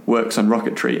that works on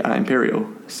rocketry at Imperial.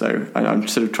 So I'm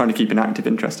sort of trying to keep an active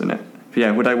interest in it. But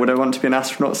yeah, would I want to be an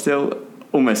astronaut still?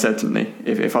 Almost certainly.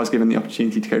 If I was given the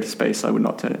opportunity to go to space, I would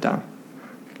not turn it down.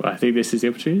 Well, I think this is the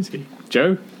opportunity.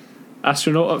 Joe,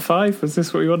 astronaut at 5? Was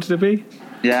this what you wanted to be?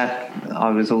 Yeah, I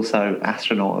was also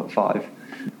astronaut at 5.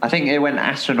 I think it went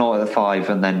astronaut at 5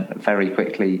 and then very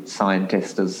quickly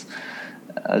scientist as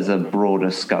a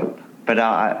broader scope. But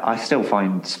I still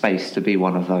find space to be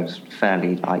one of those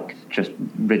fairly, just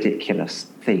ridiculous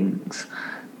things.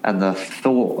 And the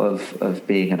thought of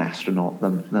being an astronaut,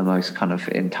 the most kind of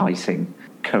enticing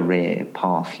career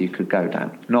path you could go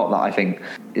down. Not that I think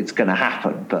it's going to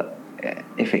happen, but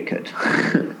if it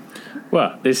could.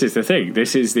 Well, this is the thing.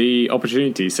 This is the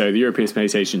opportunity. So the European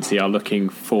Space Agency are looking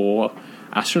for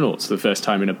astronauts for the first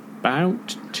time in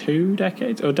about 2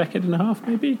 decades, or a decade and a half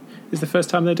maybe, is the first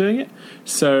time they're doing it.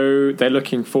 So they're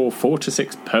looking for 4 to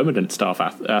 6 permanent staff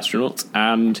astronauts,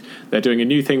 and they're doing a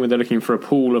new thing where they're looking for a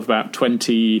pool of about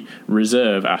 20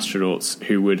 reserve astronauts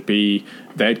who would be,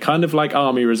 they're kind of like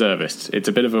army reservists. It's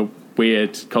a bit of a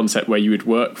weird concept where you would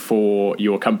work for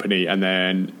your company, and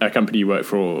then a company you work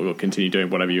for will continue doing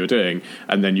whatever you're doing,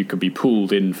 and then you could be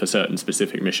pooled in for certain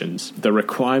specific missions. The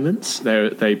requirements,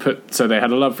 they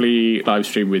had a lovely live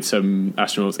stream with some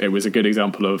astronauts. It was a good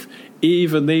example of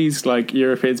even these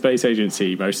European Space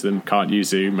Agency, most of them can't use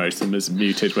Zoom, most of them is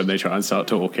muted when they try and start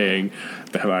talking.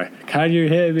 They're like, can you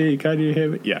hear me?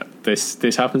 Yeah,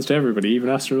 this happens to everybody, even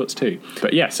astronauts too.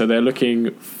 But yeah, so they're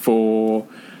looking for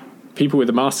people with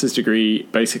a master's degree,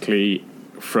 basically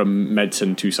from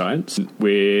medicine to science,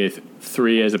 with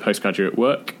 3 years of postgraduate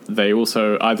work. They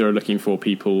also either are looking for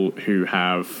people who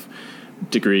have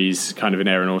degrees kind of in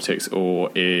aeronautics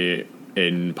or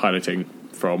in piloting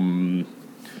from,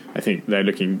 I think they're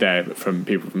looking there from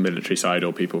people from the military side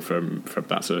or people from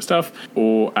that sort of stuff.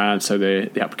 And so the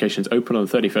application's open on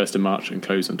the 31st of March and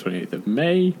close on 28th of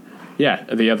May. Yeah,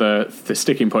 the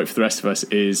sticking point for the rest of us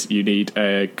is you need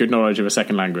a good knowledge of a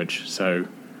second language. So,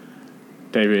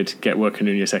 David, get working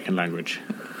in your second language.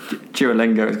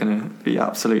 Duolingo is going to be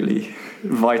absolutely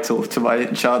vital to my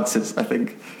chances, I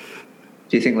think.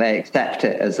 Do you think they accept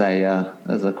it as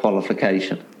a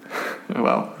qualification?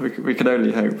 Well, we can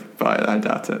only hope, but I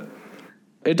doubt it.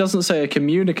 It doesn't say a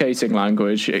communicating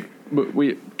language. Do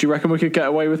you reckon we could get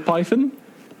away with Python?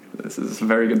 This is a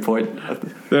very good point.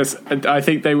 I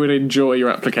think they would enjoy your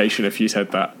application if you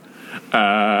said that.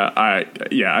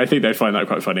 I think they'd find that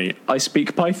quite funny. I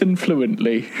speak Python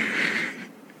fluently.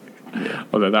 Yeah.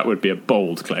 Although that would be a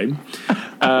bold claim.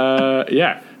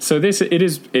 So it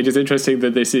is interesting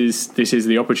that this is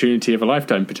the opportunity of a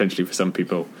lifetime potentially for some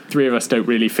people. 3 of us don't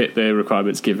really fit the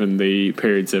requirements given the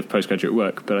periods of postgraduate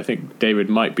work, but I think David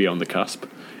might be on the cusp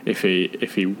if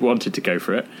he wanted to go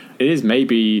for it. It is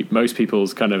maybe most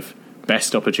people's kind of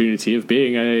best opportunity of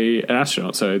being an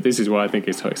astronaut. So this is why I think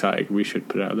it's so exciting. We should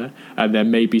put it out there, and there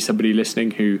may be somebody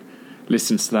listening who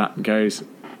listens to that and goes,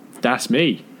 that's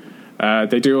me.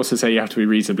 They do also say you have to be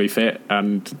reasonably fit,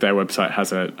 and their website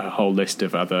has a whole list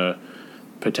of other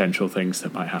potential things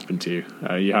that might happen to you.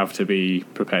 You have to be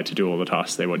prepared to do all the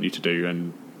tasks they want you to do,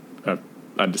 and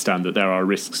understand that there are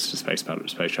risks to space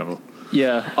travel.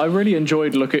 Yeah, I really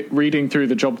enjoyed reading through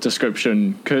the job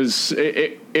description, because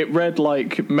it read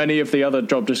like many of the other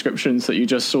job descriptions that you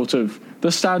just sort of,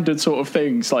 the standard sort of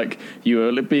things, like you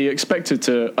will be expected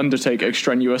to undertake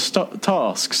extraneous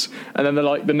tasks, and then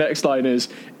the next line is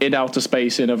in outer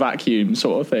space in a vacuum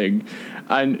sort of thing,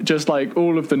 and just like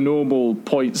all of the normal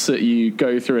points that you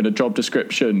go through in a job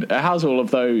description, it has all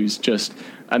of those,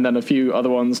 and then a few other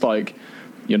ones like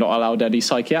you're not allowed any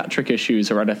psychiatric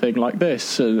issues or anything like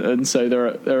this, and so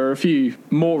there are a few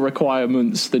more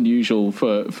requirements than usual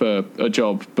for a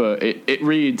job, but it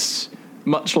reads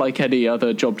much like any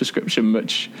other job description,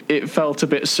 which it felt a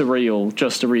bit surreal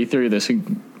just to read through this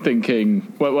and thinking,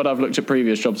 when I've looked at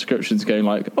previous job descriptions, going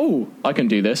like, oh, I can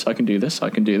do this, I can do this, I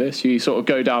can do this. You sort of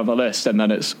go down the list, and then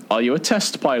it's, are you a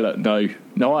test pilot?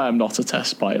 No, I am not a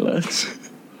test pilot.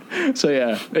 So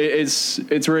yeah,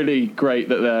 it's really great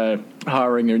that they're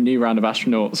hiring a new round of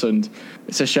astronauts, and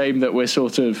it's a shame that we're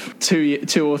sort of 2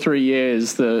 or 3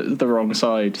 years the wrong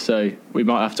side. So we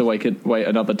might have to wait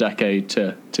another decade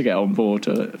to get on board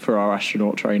for our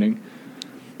astronaut training.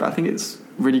 But I think it's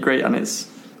really great, and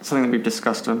it's something that we've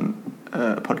discussed on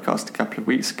a podcast a couple of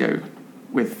weeks ago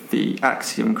with the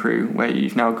Axiom crew, where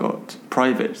you've now got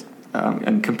private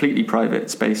and completely private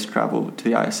space travel to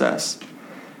the ISS.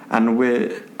 And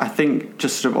we're, I think,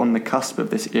 just sort of on the cusp of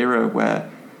this era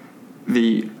where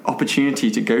the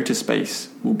opportunity to go to space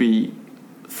will be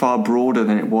far broader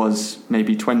than it was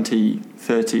maybe 20,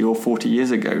 30 or 40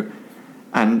 years ago.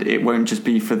 And it won't just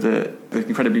be for the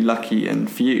incredibly lucky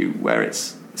and few, where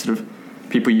it's sort of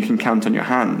people you can count on your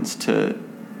hands, to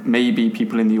maybe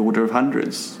people in the order of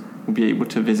hundreds will be able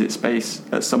to visit space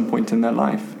at some point in their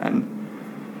life. And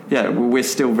yeah, we're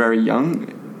still very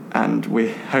young, and we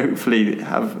hopefully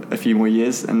have a few more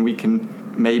years, and we can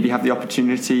maybe have the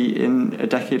opportunity in a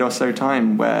decade or so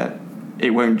time where it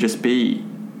won't just be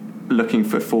looking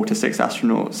for 4 to 6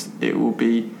 astronauts. It will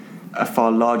be a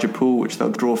far larger pool which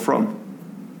they'll draw from.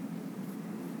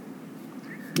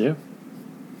 Yeah.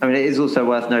 I mean, it is also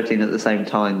worth noting at the same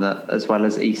time that as well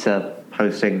as ESA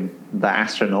posting the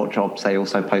astronaut jobs, they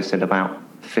also posted about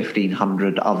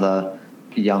 1,500 other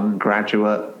young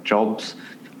graduate jobs,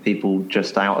 people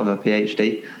just out of a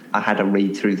PhD. I had a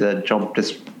read through the job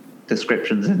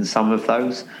descriptions in some of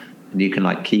those, and you can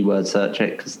like keyword search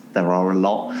it because there are a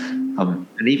lot. And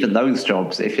even those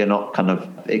jobs, if you're not kind of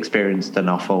experienced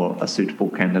enough or a suitable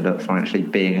candidate for actually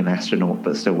being an astronaut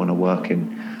but still want to work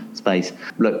in space,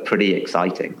 look pretty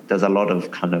exciting. There's a lot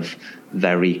of kind of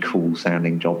very cool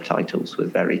sounding job titles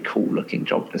with very cool looking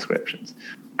job descriptions.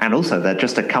 And also, they're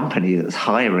just a company that's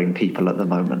hiring people at the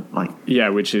moment.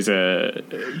 Which is a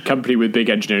company with big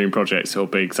engineering projects or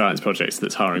big science projects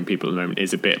that's hiring people at the moment,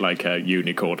 is a bit like a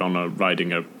unicorn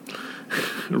riding a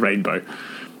rainbow.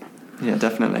 Yeah,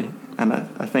 definitely. And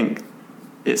I think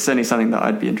it's certainly something that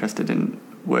I'd be interested in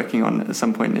working on at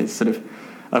some point. Is sort of,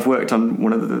 I've worked on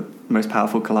one of the most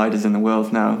powerful colliders in the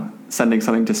world now. Sending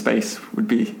something to space would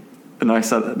be a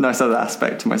nice other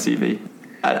aspect to my CV.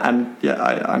 And yeah,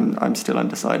 I'm still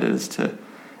undecided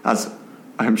as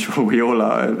I'm sure we all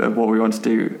are, of what we want to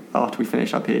do after we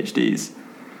finish our PhDs.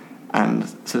 And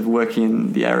sort of working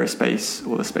in the aerospace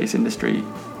or the space industry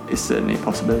is certainly a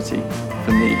possibility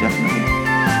for me, definitely.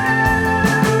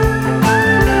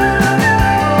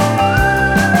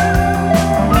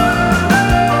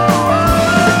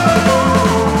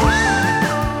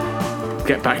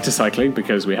 Get back to cycling,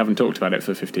 because we haven't talked about it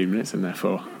for 15 minutes, and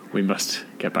therefore we must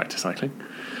get back to cycling.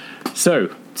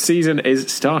 So, season is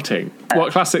starting.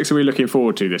 What classics are we looking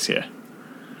forward to this year?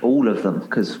 All of them,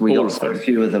 because we got so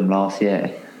few of them last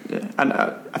year. Yeah. And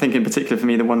I think in particular for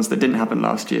me, the ones that didn't happen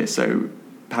last year, so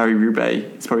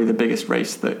Paris-Roubaix is probably the biggest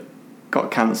race that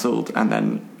got cancelled and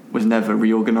then was never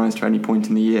reorganised for any point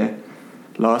in the year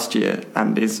last year,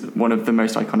 and is one of the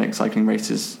most iconic cycling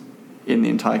races in the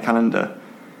entire calendar.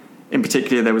 In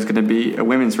particular, there was going to be a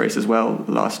women's race as well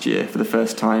last year for the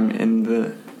first time in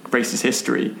the race's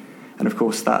history. And of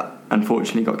course, that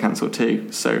unfortunately got cancelled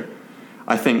too. So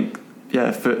I think,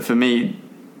 yeah, for me,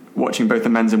 watching both the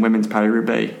men's and women's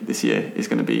Paris-Roubaix this year is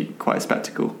going to be quite a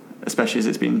spectacle, especially as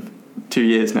it's been 2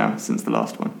 years now since the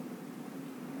last one.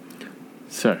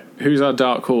 So, who's our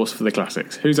dark horse for the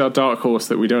classics? Who's our dark horse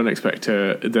that we don't expect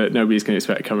that nobody's going to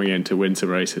expect coming in to win some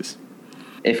races?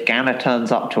 If Ganna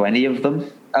turns up to any of them,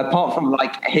 apart from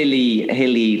like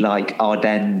hilly like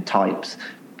Ardennes types,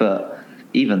 but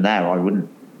even there, I wouldn't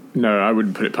No, I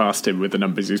wouldn't put it past him with the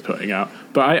numbers he's putting out.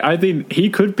 But I think he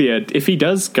could be if he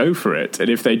does go for it, and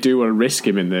if they do want to risk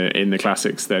him in the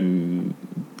classics, then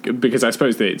because I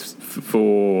suppose that it's,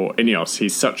 for Ineos,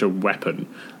 he's such a weapon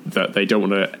that they don't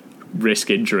want to risk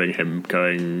injuring him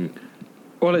going.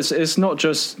 Well, it's not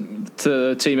just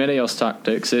the Team Ineos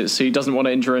tactics. It's he doesn't want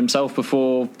to injure himself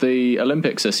before the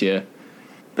Olympics this year.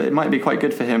 But it might be quite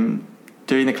good for him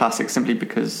doing the classics simply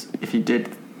because if he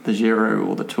did the Giro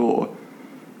or the Tour,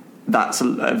 that's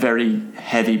a very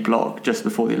heavy block just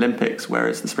before the Olympics,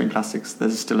 whereas the Spring Classics,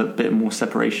 there's still a bit more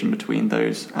separation between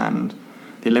those and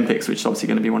the Olympics, which is obviously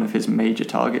going to be one of his major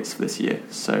targets for this year.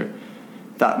 So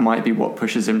that might be what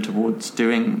pushes him towards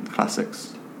doing the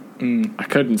Classics. I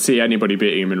couldn't see anybody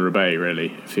beating him in Roubaix,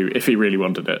 really, if he really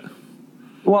wanted it.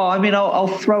 Well, I mean, I'll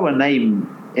throw a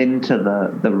name into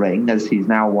the ring, as he's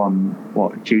now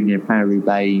won, Junior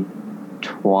Paris-Roubaix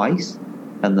twice,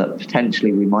 and that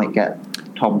potentially we might get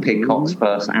Tom Pidcock's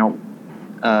first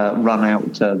run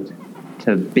out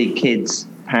to big kids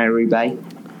Paris-Roubaix.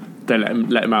 They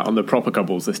let him out on the proper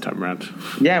cobbles this time around.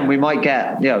 Yeah, and we might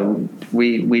get,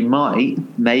 we might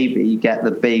maybe get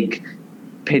the big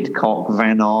Pidcock,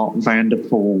 Van Aert, Van der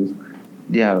Poel,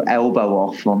 elbow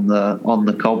off on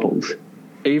the cobbles.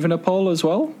 Even a pole as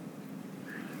well?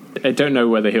 I don't know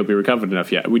whether he'll be recovered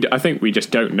enough yet. I think we just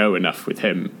don't know enough with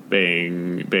him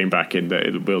being back in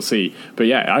that we'll see. But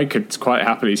yeah, I could quite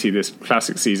happily see this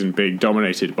classic season being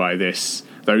dominated by those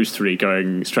three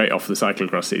going straight off the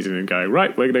cyclocross season and going,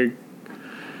 right, we're going to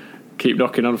keep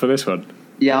knocking on for this one.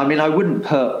 Yeah, I mean, I wouldn't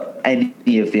put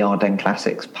any of the Ardennes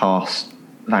Classics past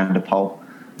Van der Poel.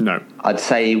 No. I'd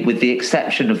say with the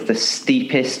exception of the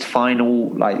steepest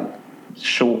final,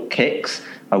 short kicks,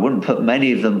 I wouldn't put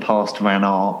many of them past Van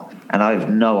Aert, and I have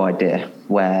no idea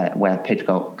where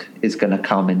Pidcock is going to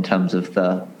come in terms of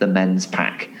the men's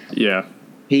pack. Yeah.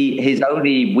 His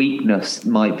only weakness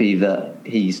might be that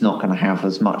he's not going to have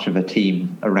as much of a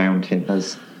team around him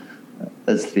as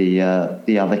the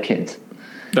other kids.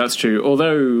 That's true.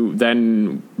 Although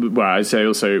then, I'd say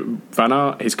also Van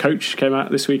Aert, his coach, came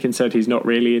out this week and said he's not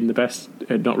really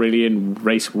in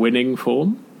race winning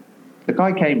form. The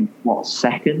guy came,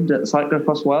 second at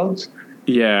Cyclocross Worlds?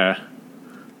 Yeah.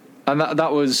 And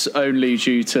that was only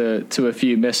due to a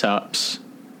few mishaps,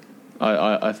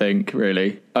 I think,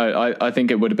 really. I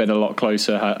think it would have been a lot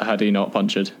closer had he not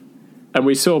punctured. And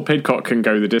we saw Pidcock can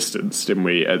go the distance, didn't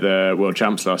we, at the World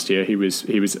Champs last year? He was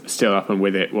still up and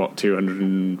with it,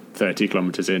 230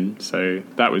 kilometres in. So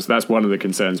that's one of the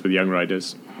concerns with young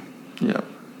riders. Yeah.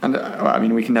 And, I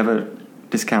mean, we can never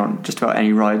discount just about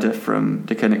any rider from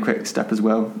Deceuninck Quick Step as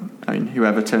well. I mean,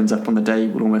 whoever turns up on the day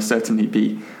will almost certainly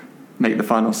make the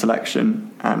final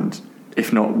selection, and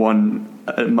if not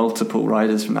multiple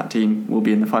riders from that team will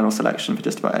be in the final selection for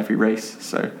just about every race.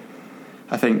 So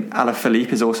I think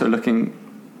Alaphilippe is also looking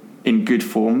in good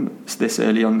form this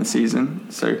early on in the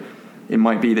season, so it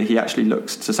might be that he actually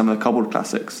looks to some of the cobbled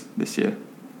classics this year.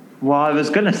 Well, I was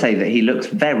going to say that he looks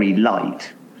very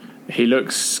light. He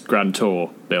looks Grand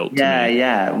Tour built.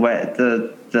 Yeah. Where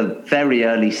the very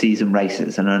early season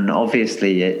races, and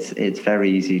obviously it's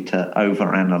very easy to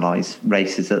overanalyze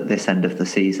races at this end of the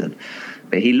season.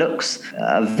 But he looks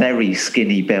a very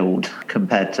skinny build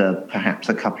compared to perhaps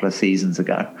a couple of seasons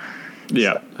ago.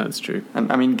 Yeah, that's true.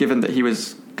 And I mean, given that he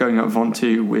was going up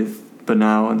Ventoux with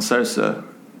Bernal and Sosa,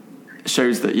 it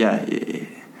shows that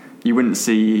you wouldn't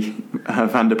see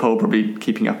Van der Poel probably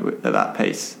keeping up at that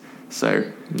pace.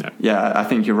 So, no. Yeah, I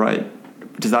think you're right.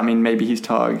 Does that mean maybe he's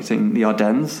targeting the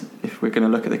Ardennes, if we're going to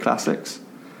look at the classics,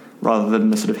 rather than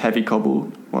the sort of heavy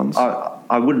cobble ones?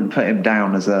 I wouldn't put him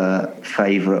down as a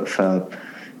favourite for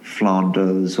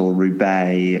Flanders or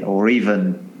Roubaix, or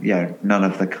even none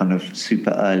of the kind of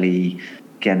super early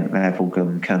Ghent,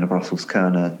 Wevelgem,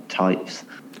 Kuurne-Brussels-Kuurne types.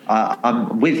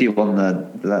 I'm with you on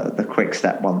the quick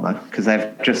step one, though, because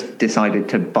they've just decided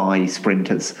to buy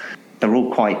sprinters. They're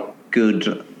all quite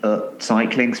good at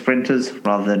cycling sprinters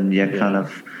rather than kind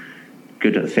of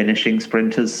good at finishing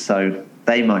sprinters, so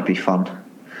they might be fun.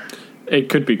 It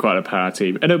could be quite a power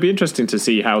team, and it'll be interesting to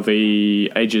see how the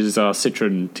AG2R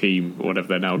Citroën team, or whatever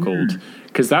they're now called,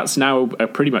 because that's now a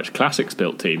pretty much classics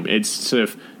built team. It's sort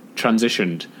of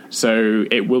transitioned, so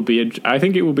I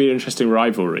think it will be an interesting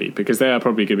rivalry, because they are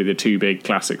probably going to be the two big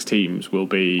classics teams, will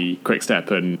be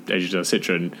Quick-Step and AG2R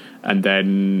Citroën, and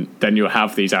then you'll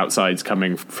have these outsides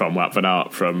coming from Wout van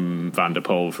Aert, from Van der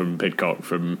Poel, from Pidcock,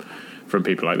 from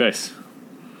people like this.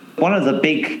 One of the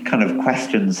big kind of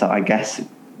questions that I guess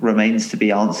remains to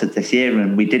be answered this year,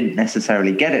 and we didn't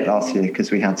necessarily get it last year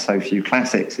because we had so few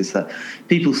classics, is that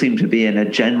people seem to be in a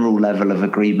general level of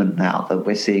agreement now that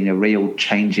we're seeing a real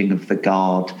changing of the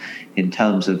guard in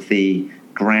terms of the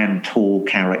Grand Tour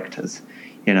characters.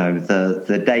 You know,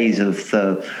 the days of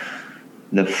the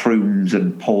Froomes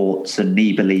and Ports and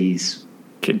Nibelis,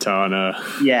 Quintana,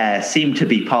 seem to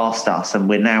be past us, and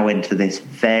we're now into this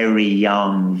very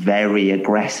young, very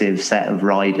aggressive set of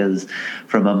riders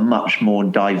from a much more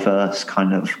diverse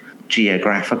kind of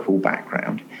geographical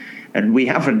background. And we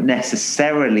haven't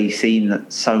necessarily seen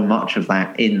so much of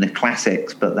that in the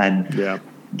classics, but then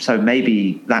so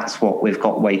maybe that's what we've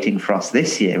got waiting for us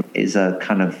this year, is a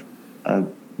kind of a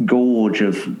gorge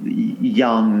of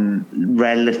young,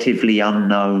 relatively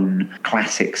unknown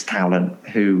classics talent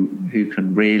who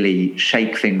can really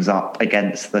shake things up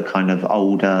against the kind of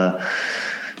older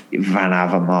Van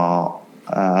Avermaet,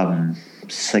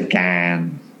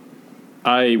 Sagan.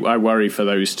 I worry for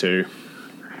those two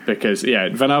because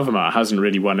Van Avermaet hasn't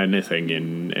really won anything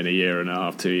in a year and a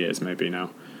half, 2 years maybe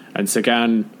now, and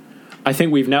Sagan, I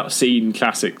think we've not seen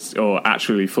classics or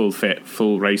actually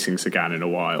full racing Sagan in a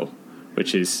while,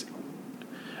 which is,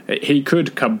 he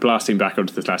could come blasting back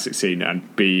onto the classic scene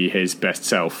and be his best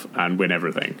self and win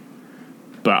everything.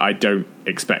 But I don't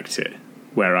expect it,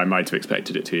 where I might have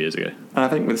expected it 2 years ago. And I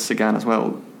think with Sagan as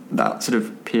well, that sort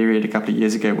of period a couple of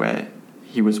years ago where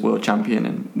he was world champion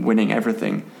and winning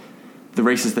everything, the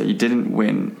races that he didn't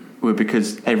win were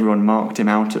because everyone marked him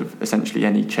out of essentially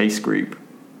any chase group.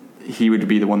 He would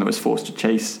be the one that was forced to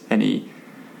chase any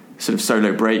sort of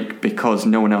solo break because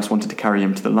no one else wanted to carry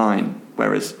him to the line.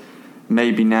 Whereas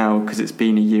maybe now, because it's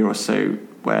been a year or so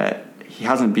where he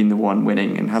hasn't been the one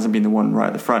winning and hasn't been the one right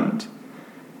at the front,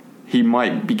 he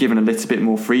might be given a little bit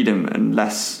more freedom and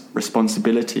less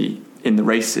responsibility in the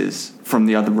races from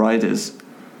the other riders,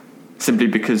 simply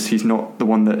because he's not the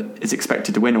one that is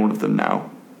expected to win all of them now.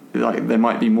 Like, there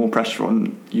might be more pressure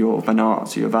on your Van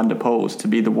Aerts or your Van der Poels to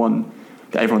be the one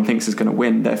that everyone thinks is going to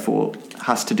win, therefore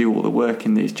has to do all the work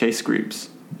in these chase groups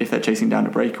if they're chasing down a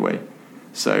breakaway.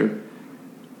 So,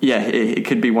 it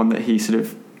could be one that he sort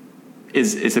of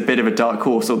is a bit of a dark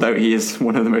horse, although he is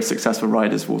one of the most successful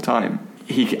riders of all time.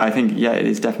 I think it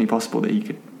is definitely possible that he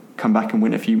could come back and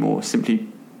win a few more simply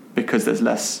because there's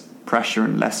less pressure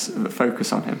and less of a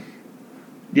focus on him.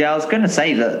 Yeah, I was going to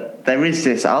say that there is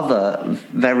this other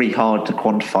very hard to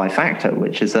quantify factor,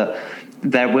 which is that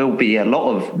there will be a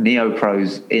lot of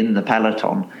neo-pros in the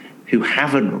peloton who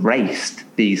haven't raced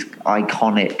these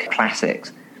iconic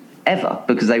classics ever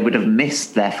because they would have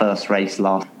missed their first race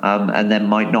last and then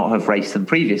might not have raced them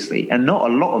previously. And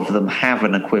not a lot of them have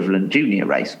an equivalent junior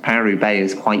race.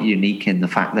 Paris-Roubaix is quite unique in the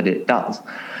fact that it does.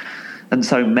 And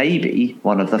so maybe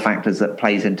one of the factors that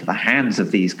plays into the hands of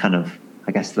these kind of,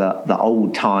 I guess, the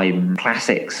old-time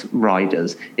classics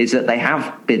riders is that they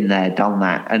have been there, done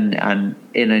that, and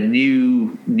in a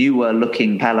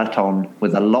newer-looking peloton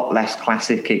with a lot less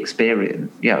classic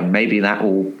experience, maybe that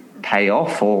will pay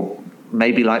off, or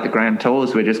maybe like the Grand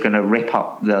Tours, we're just going to rip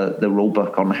up the rule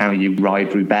book on how you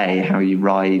ride Roubaix, how you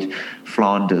ride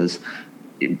Flanders,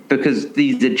 because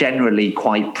these are generally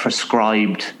quite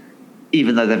prescribed.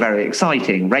 Even though they're very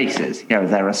exciting races,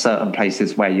 there are certain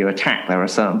places where you attack, there are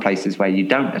certain places where you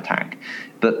don't attack.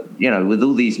 But, with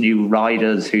all these new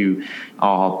riders who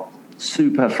are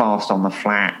super fast on the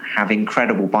flat, have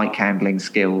incredible bike handling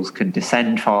skills, can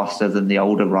descend faster than the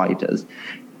older riders,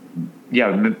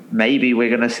 maybe we're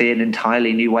going to see an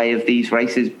entirely new way of these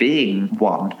races being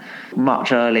won.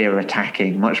 Much earlier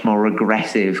attacking, much more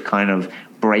aggressive kind of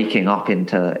breaking up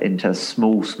into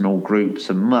small groups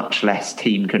and much less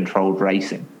team-controlled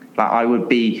racing. Like, I would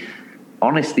be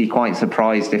honestly quite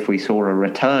surprised if we saw a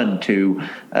return to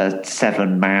a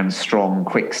 7-man strong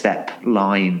quick-step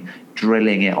line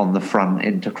drilling it on the front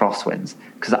into crosswinds,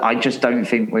 because I just don't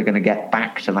think we're going to get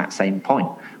back to that same point.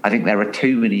 I think there are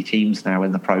too many teams now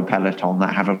in the pro peloton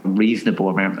that have a reasonable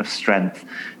amount of strength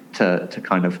to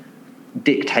kind of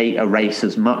dictate a race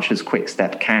as much as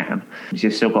Quick-Step can.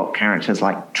 You've still got characters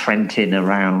like Trentin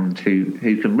around who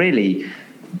can really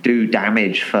do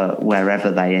damage for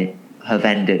wherever they have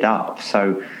ended up.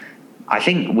 So I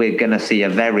think we're going to see a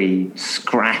very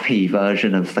scrappy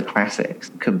version of the classics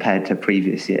compared to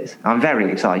previous years. I'm very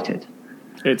excited.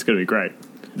 It's going to be great.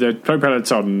 The pro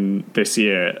peloton this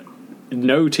year,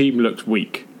 no team looked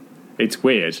weak. It's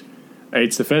weird.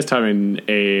 It's the first time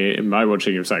in my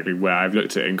watching of cycling where I've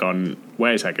looked at it and gone,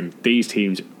 wait a second, these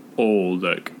teams all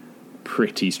look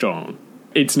pretty strong.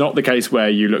 It's not the case where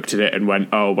you looked at it and went,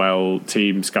 oh, well,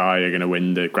 Team Sky are going to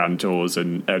win the Grand Tours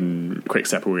and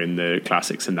Quick-Step will win the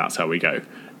Classics and that's how we go.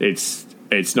 It's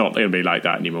not going to be like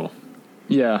that anymore.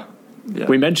 Yeah, Yeah.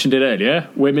 We mentioned it earlier.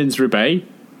 Women's Roubaix.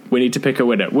 We need to pick a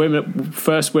winner.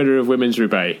 First winner of Women's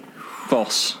Roubaix.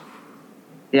 Voss.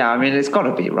 Yeah, I mean, it's got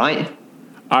to be, right?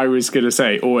 I was going to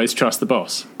say, always trust the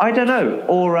boss. I don't know.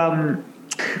 Or,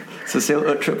 Cecile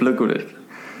Uttrup Lugulik.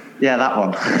 yeah, that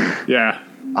one. Yeah.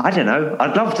 I don't know.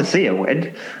 I'd love to see her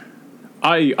win.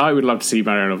 I would love to see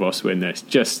Marianne Vos win this,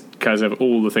 just because of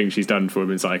all the things she's done for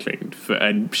women's cycling.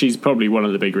 And she's probably one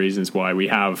of the big reasons why we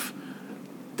have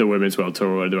the Women's World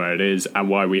Tour where it is, and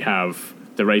why we have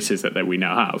the races that we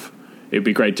now have. It would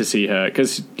be great to see her,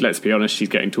 because let's be honest, she's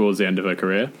getting towards the end of her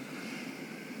career.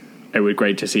 It would be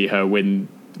great to see her win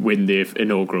the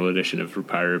inaugural edition of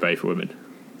Paris-Roubaix for women.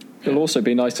 It'll also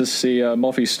be nice to see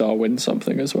Movistar win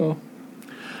something as well.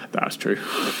 That's true.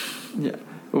 Yeah.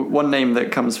 One name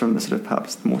that comes from the sort of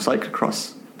perhaps more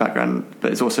cyclocross background,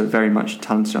 but is also very much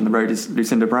talented on the road, is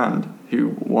Lucinda Brand,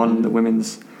 who won the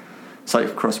Women's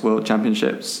Cyclocross World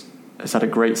Championships, has had a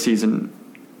great season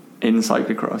in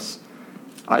cyclocross.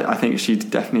 I think she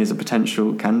definitely is a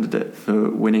potential candidate for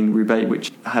winning Roubaix,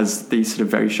 which has these sort of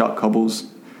very sharp cobbles,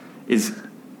 is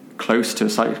close to a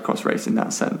cyclocross race in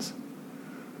that sense.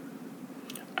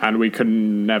 And we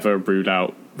can never rule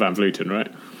out Van Vleuten,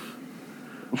 right?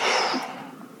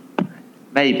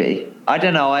 Maybe. I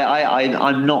don't know.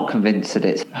 I'm not convinced that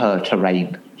it's her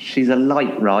terrain. She's a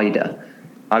light rider.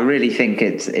 I really think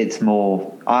it's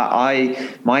more. My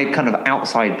kind of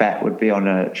outside bet would be on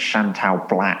a Chantal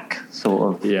Black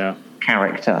sort of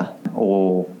character,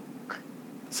 or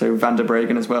so Van der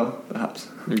Breggen as well, perhaps.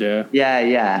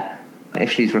 Yeah.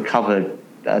 If she's recovered,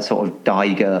 a sort of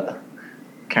Dijgert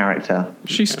character.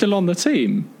 She's still on the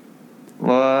team.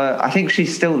 Well, I think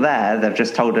she's still there. They've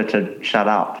just told her to shut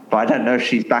up. But I don't know if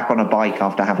she's back on a bike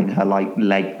after having her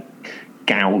leg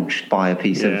gouged by a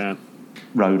piece of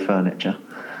road furniture.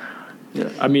 Yeah.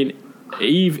 I mean,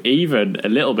 even a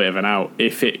little bit of an out,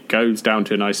 if it goes down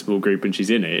to a nice small group and she's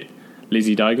in it,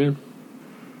 Lizzie Deignan?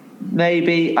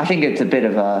 Maybe. I think it's a bit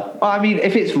of a... Well, I mean,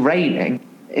 if it's raining,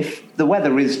 if the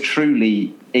weather is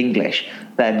truly English,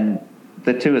 then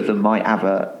the two of them might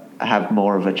have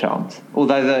more of a chance.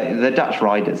 Although the Dutch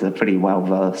riders are pretty well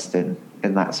versed in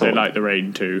that sort They like the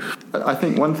rain too. I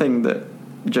think one thing that,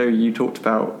 Joe, you talked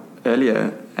about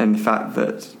earlier, and the fact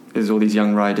that there's all these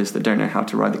young riders that don't know how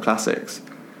to ride the classics,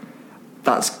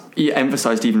 that's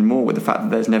emphasised even more with the fact that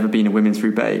there's never been a women's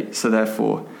Roubaix, so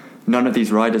therefore none of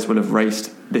these riders will have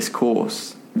raced this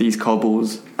course, these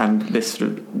cobbles, and this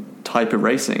sort of type of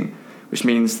racing, which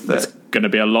means that there's going to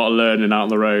be a lot of learning out on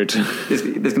the road. there's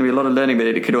going to be a lot of learning, but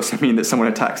it could also mean that someone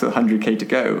attacks at 100k to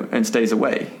go and stays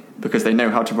away because they know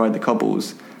how to ride the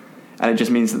cobbles, and it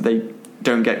just means that they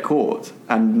don't get caught,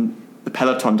 and the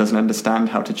peloton doesn't understand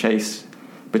how to chase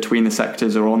between the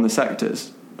sectors or on the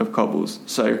sectors of cobbles.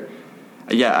 So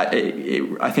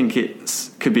I think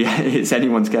it's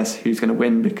anyone's guess who's going to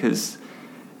win, because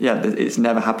it's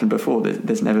never happened before.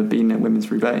 There's never been a women's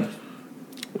Roubaix.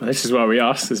 Well, this is why we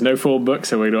asked. There's no form book,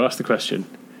 so we're going to ask the question.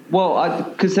 Well,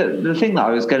 because the thing that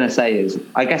I was going to say is,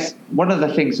 I guess one of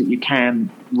the things that you can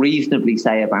reasonably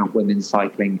say about women's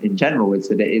cycling in general is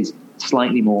that it is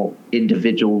slightly more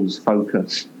individuals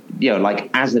focused. You know, like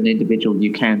as an individual,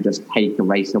 you can just take a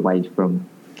race away from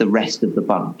the rest of the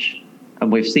bunch.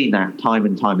 And we've seen that time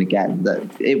and time again,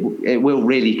 that it will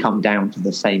really come down to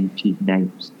the same few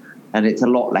names. And it's a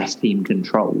lot less team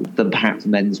controlled than perhaps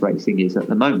men's racing is at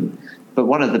the moment. But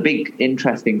one of the big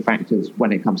interesting factors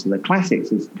when it comes to the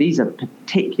classics is these are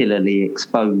particularly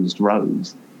exposed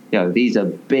roads. You know, these are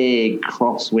big,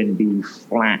 crosswindy,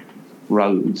 flat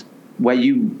roads where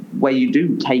you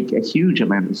do take a huge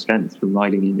amount of strength from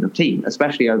riding in your team,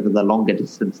 especially over the longer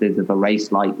distances of a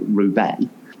race like Roubaix.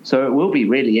 So it will be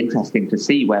really interesting to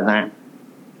see where that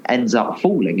ends up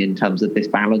falling in terms of this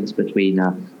balance between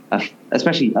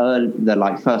especially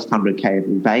the first 100k of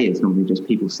Roubaix is normally just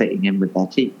people sitting in with their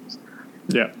teams.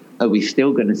 Yeah. Are we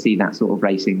still going to see that sort of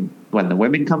racing when the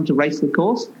women come to race the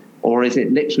course? Or is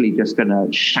it literally just going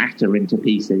to shatter into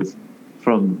pieces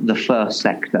from the first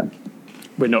sector?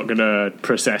 We're not going to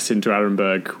process into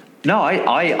Arenberg. No,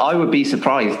 I would be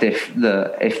surprised if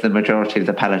the majority of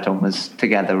the peloton was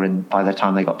together and by the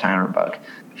time they got to Arenberg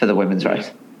for the women's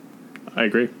race. I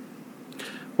agree.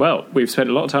 Well, we've spent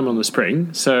a lot of time on the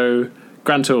spring, so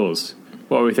Grand Tours,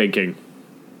 what are we thinking?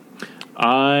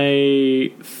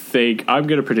 I think I'm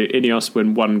going to predict Ineos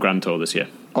win one Grand Tour this year.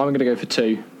 I'm going to go for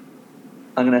 2.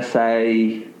 I'm going to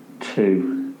say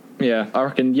 2. Yeah, I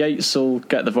reckon Yates will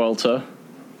get the Vuelta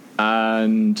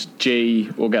and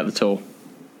G will get the Tour.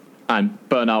 And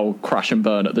Bernal will crash and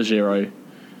burn at the Giro.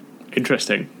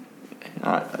 Interesting.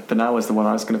 Bernal was the one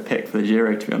I was going to pick for the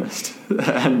Giro, to be honest.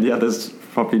 And the others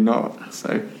probably not.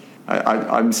 So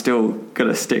I'm still going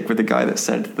to stick with the guy that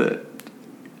said that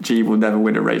G will never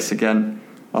win a race again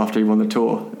after he won the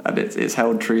Tour, and it's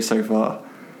held true so far,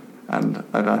 and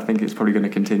I think it's probably going to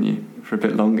continue for a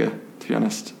bit longer, to be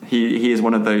honest. He is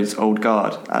one of those old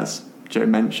guard, as Joe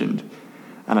mentioned,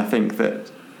 and I think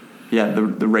that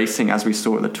the racing as we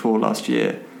saw at the Tour last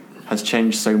year has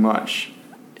changed so much,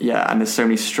 and there's so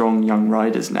many strong young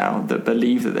riders now that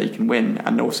believe that they can win,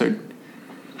 and also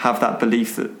have that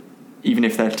belief that even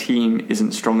if their team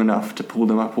isn't strong enough to pull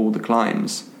them up all the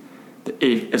climbs,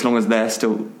 as long as they're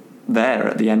still there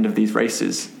at the end of these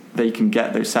races, they can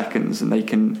get those seconds, and they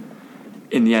can,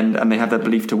 in the end, and they have that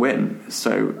belief to win.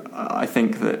 So I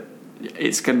think that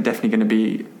it's definitely going to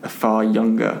be a far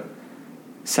younger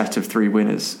set of 3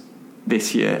 winners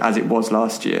this year, as it was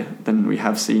last year, than we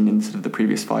have seen in sort of the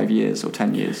previous 5 years or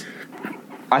 10 years.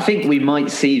 I think we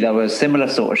might see, though, a similar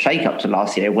sort of shake-up to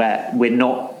last year, where we're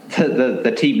not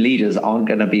the team leaders aren't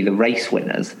going to be the race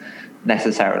winners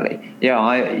necessarily.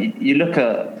 You look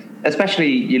at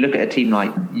a team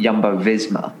like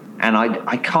Jumbo-Visma, and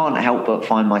I can't help but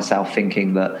find myself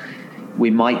thinking that we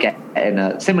might get in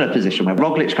a similar position where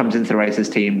Roglic comes into the race as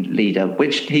team leader,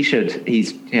 which he should.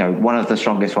 He's one of the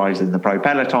strongest riders in the pro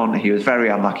peloton. He was very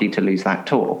unlucky to lose that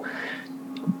Tour,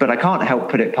 but I can't help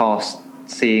put it past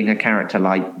seeing a character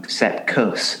like Sepp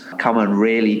Kuss come and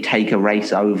really take a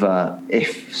race over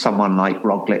if someone like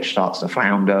Roglic starts to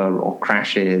flounder or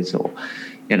crashes, or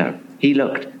he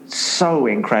looked so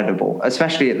incredible,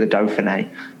 especially at the Dauphiné.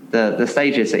 The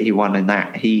stages that he won in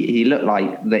that, he looked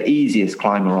like the easiest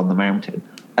climber on the mountain.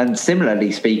 And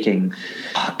similarly speaking,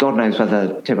 God knows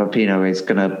whether Thibaut Pinot is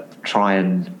going to try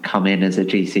and come in as a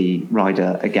GC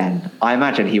rider again. I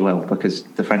imagine he will, because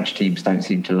the French teams don't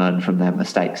seem to learn from their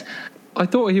mistakes. I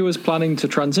thought he was planning to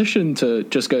transition to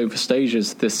just going for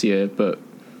stages this year, but...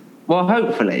 Well,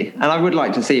 hopefully. And I would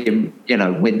like to see him,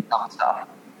 win some stuff.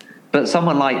 But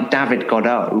someone like David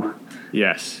Gaudu...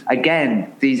 Yes.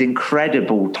 Again, these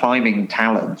incredible climbing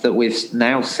talent that we've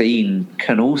now seen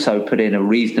can also put in a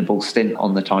reasonable stint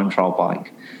on the time trial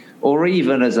bike. Or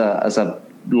even as a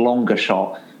longer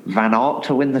shot, Van Aert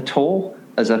to win the Tour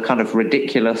as a kind of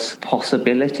ridiculous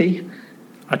possibility.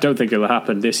 I don't think it'll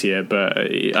happen this year, but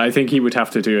I think he would have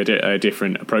to do a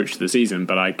different approach to the season,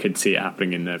 but I could see it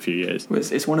happening in a few years.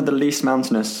 It's one of the least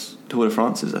mountainous Tour de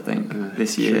France's, I think,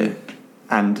 this year. True.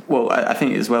 And, I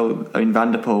think as well,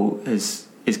 Van der Poel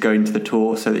is going to the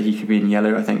Tour so that he could be in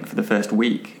yellow, I think, for the first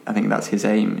week. I think that's his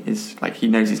aim. He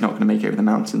knows he's not going to make it over the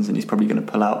mountains, and he's probably going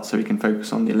to pull out so he can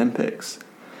focus on the Olympics.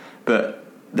 But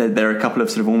there are a couple of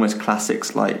sort of almost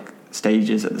classics-like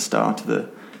stages at the start of the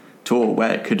Tour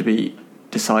where it could be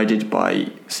decided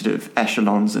by sort of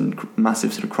echelons and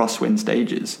massive sort of crosswind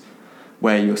stages,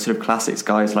 where your sort of classics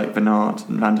guys like Van Aert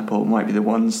and Van der Poel might be the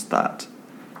ones that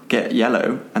get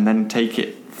yellow and then take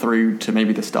it through to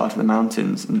maybe the start of the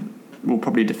mountains, and will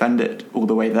probably defend it all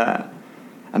the way there.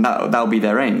 And that'll be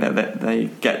their aim, that they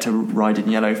get to ride in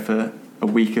yellow for a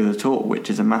week of the Tour, which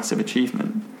is a massive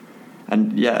achievement.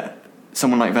 And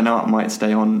someone like Van Aert might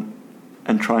stay on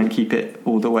and try and keep it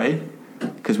all the way,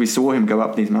 because we saw him go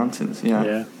up these mountains.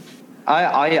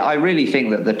 I really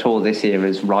think that the Tour this year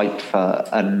is ripe for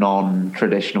a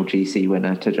non-traditional GC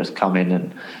winner to just come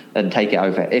in and take it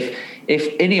over.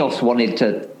 If Ineos wanted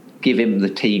to give him the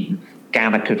team,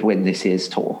 Ganna could win this year's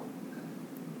Tour.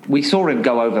 We saw him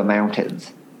go over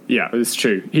mountains. Yeah, it's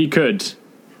true. He could.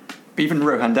 Even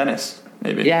Rohan Dennis,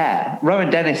 maybe. Yeah,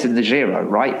 Rohan Dennis in the Giro,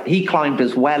 right? He climbed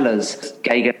as well as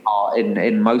Gegenhardt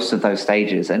in most of those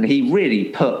stages, and he really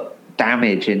put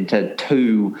damage into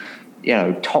two,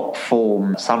 top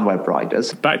form Sunweb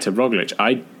riders. Back to Roglic,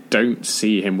 I don't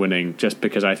see him winning, just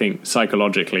because I think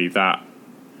psychologically that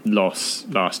loss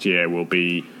last year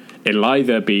it'll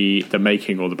either be the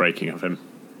making or the breaking of him.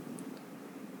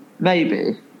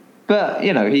 Maybe. But,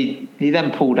 he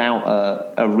then pulled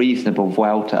out a reasonable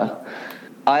Vuelta.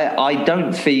 I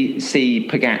don't see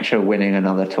Pogačar winning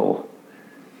another Tour,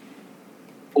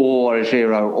 or a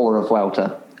Giro, or a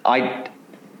Vuelta.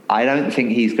 I don't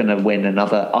think he's going to win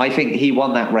another. I think he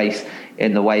won that race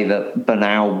in the way that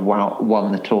Bernal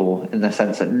won the Tour, in the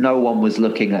sense that no one was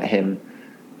looking at him,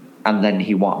 and then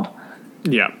he won.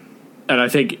 Yeah. And I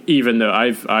think, even though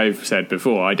I've said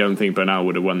before, I don't think Bernal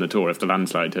would have won the Tour if the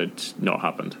landslide had not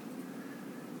happened.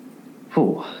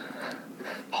 Ooh.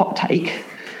 Hot take.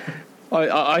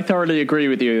 I thoroughly agree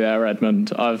with you there,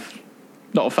 Edmund. I'm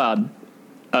not a fan,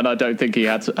 and I don't think he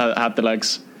had the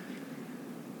legs.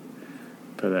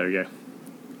 But there we go.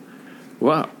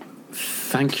 Well,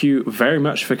 thank you very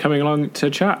much for coming along to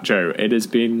chat, Joe. It has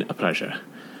been a pleasure.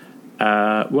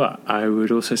 Well, I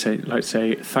would also like to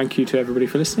say thank you to everybody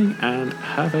for listening, and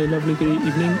have a lovely good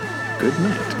evening. Good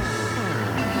night.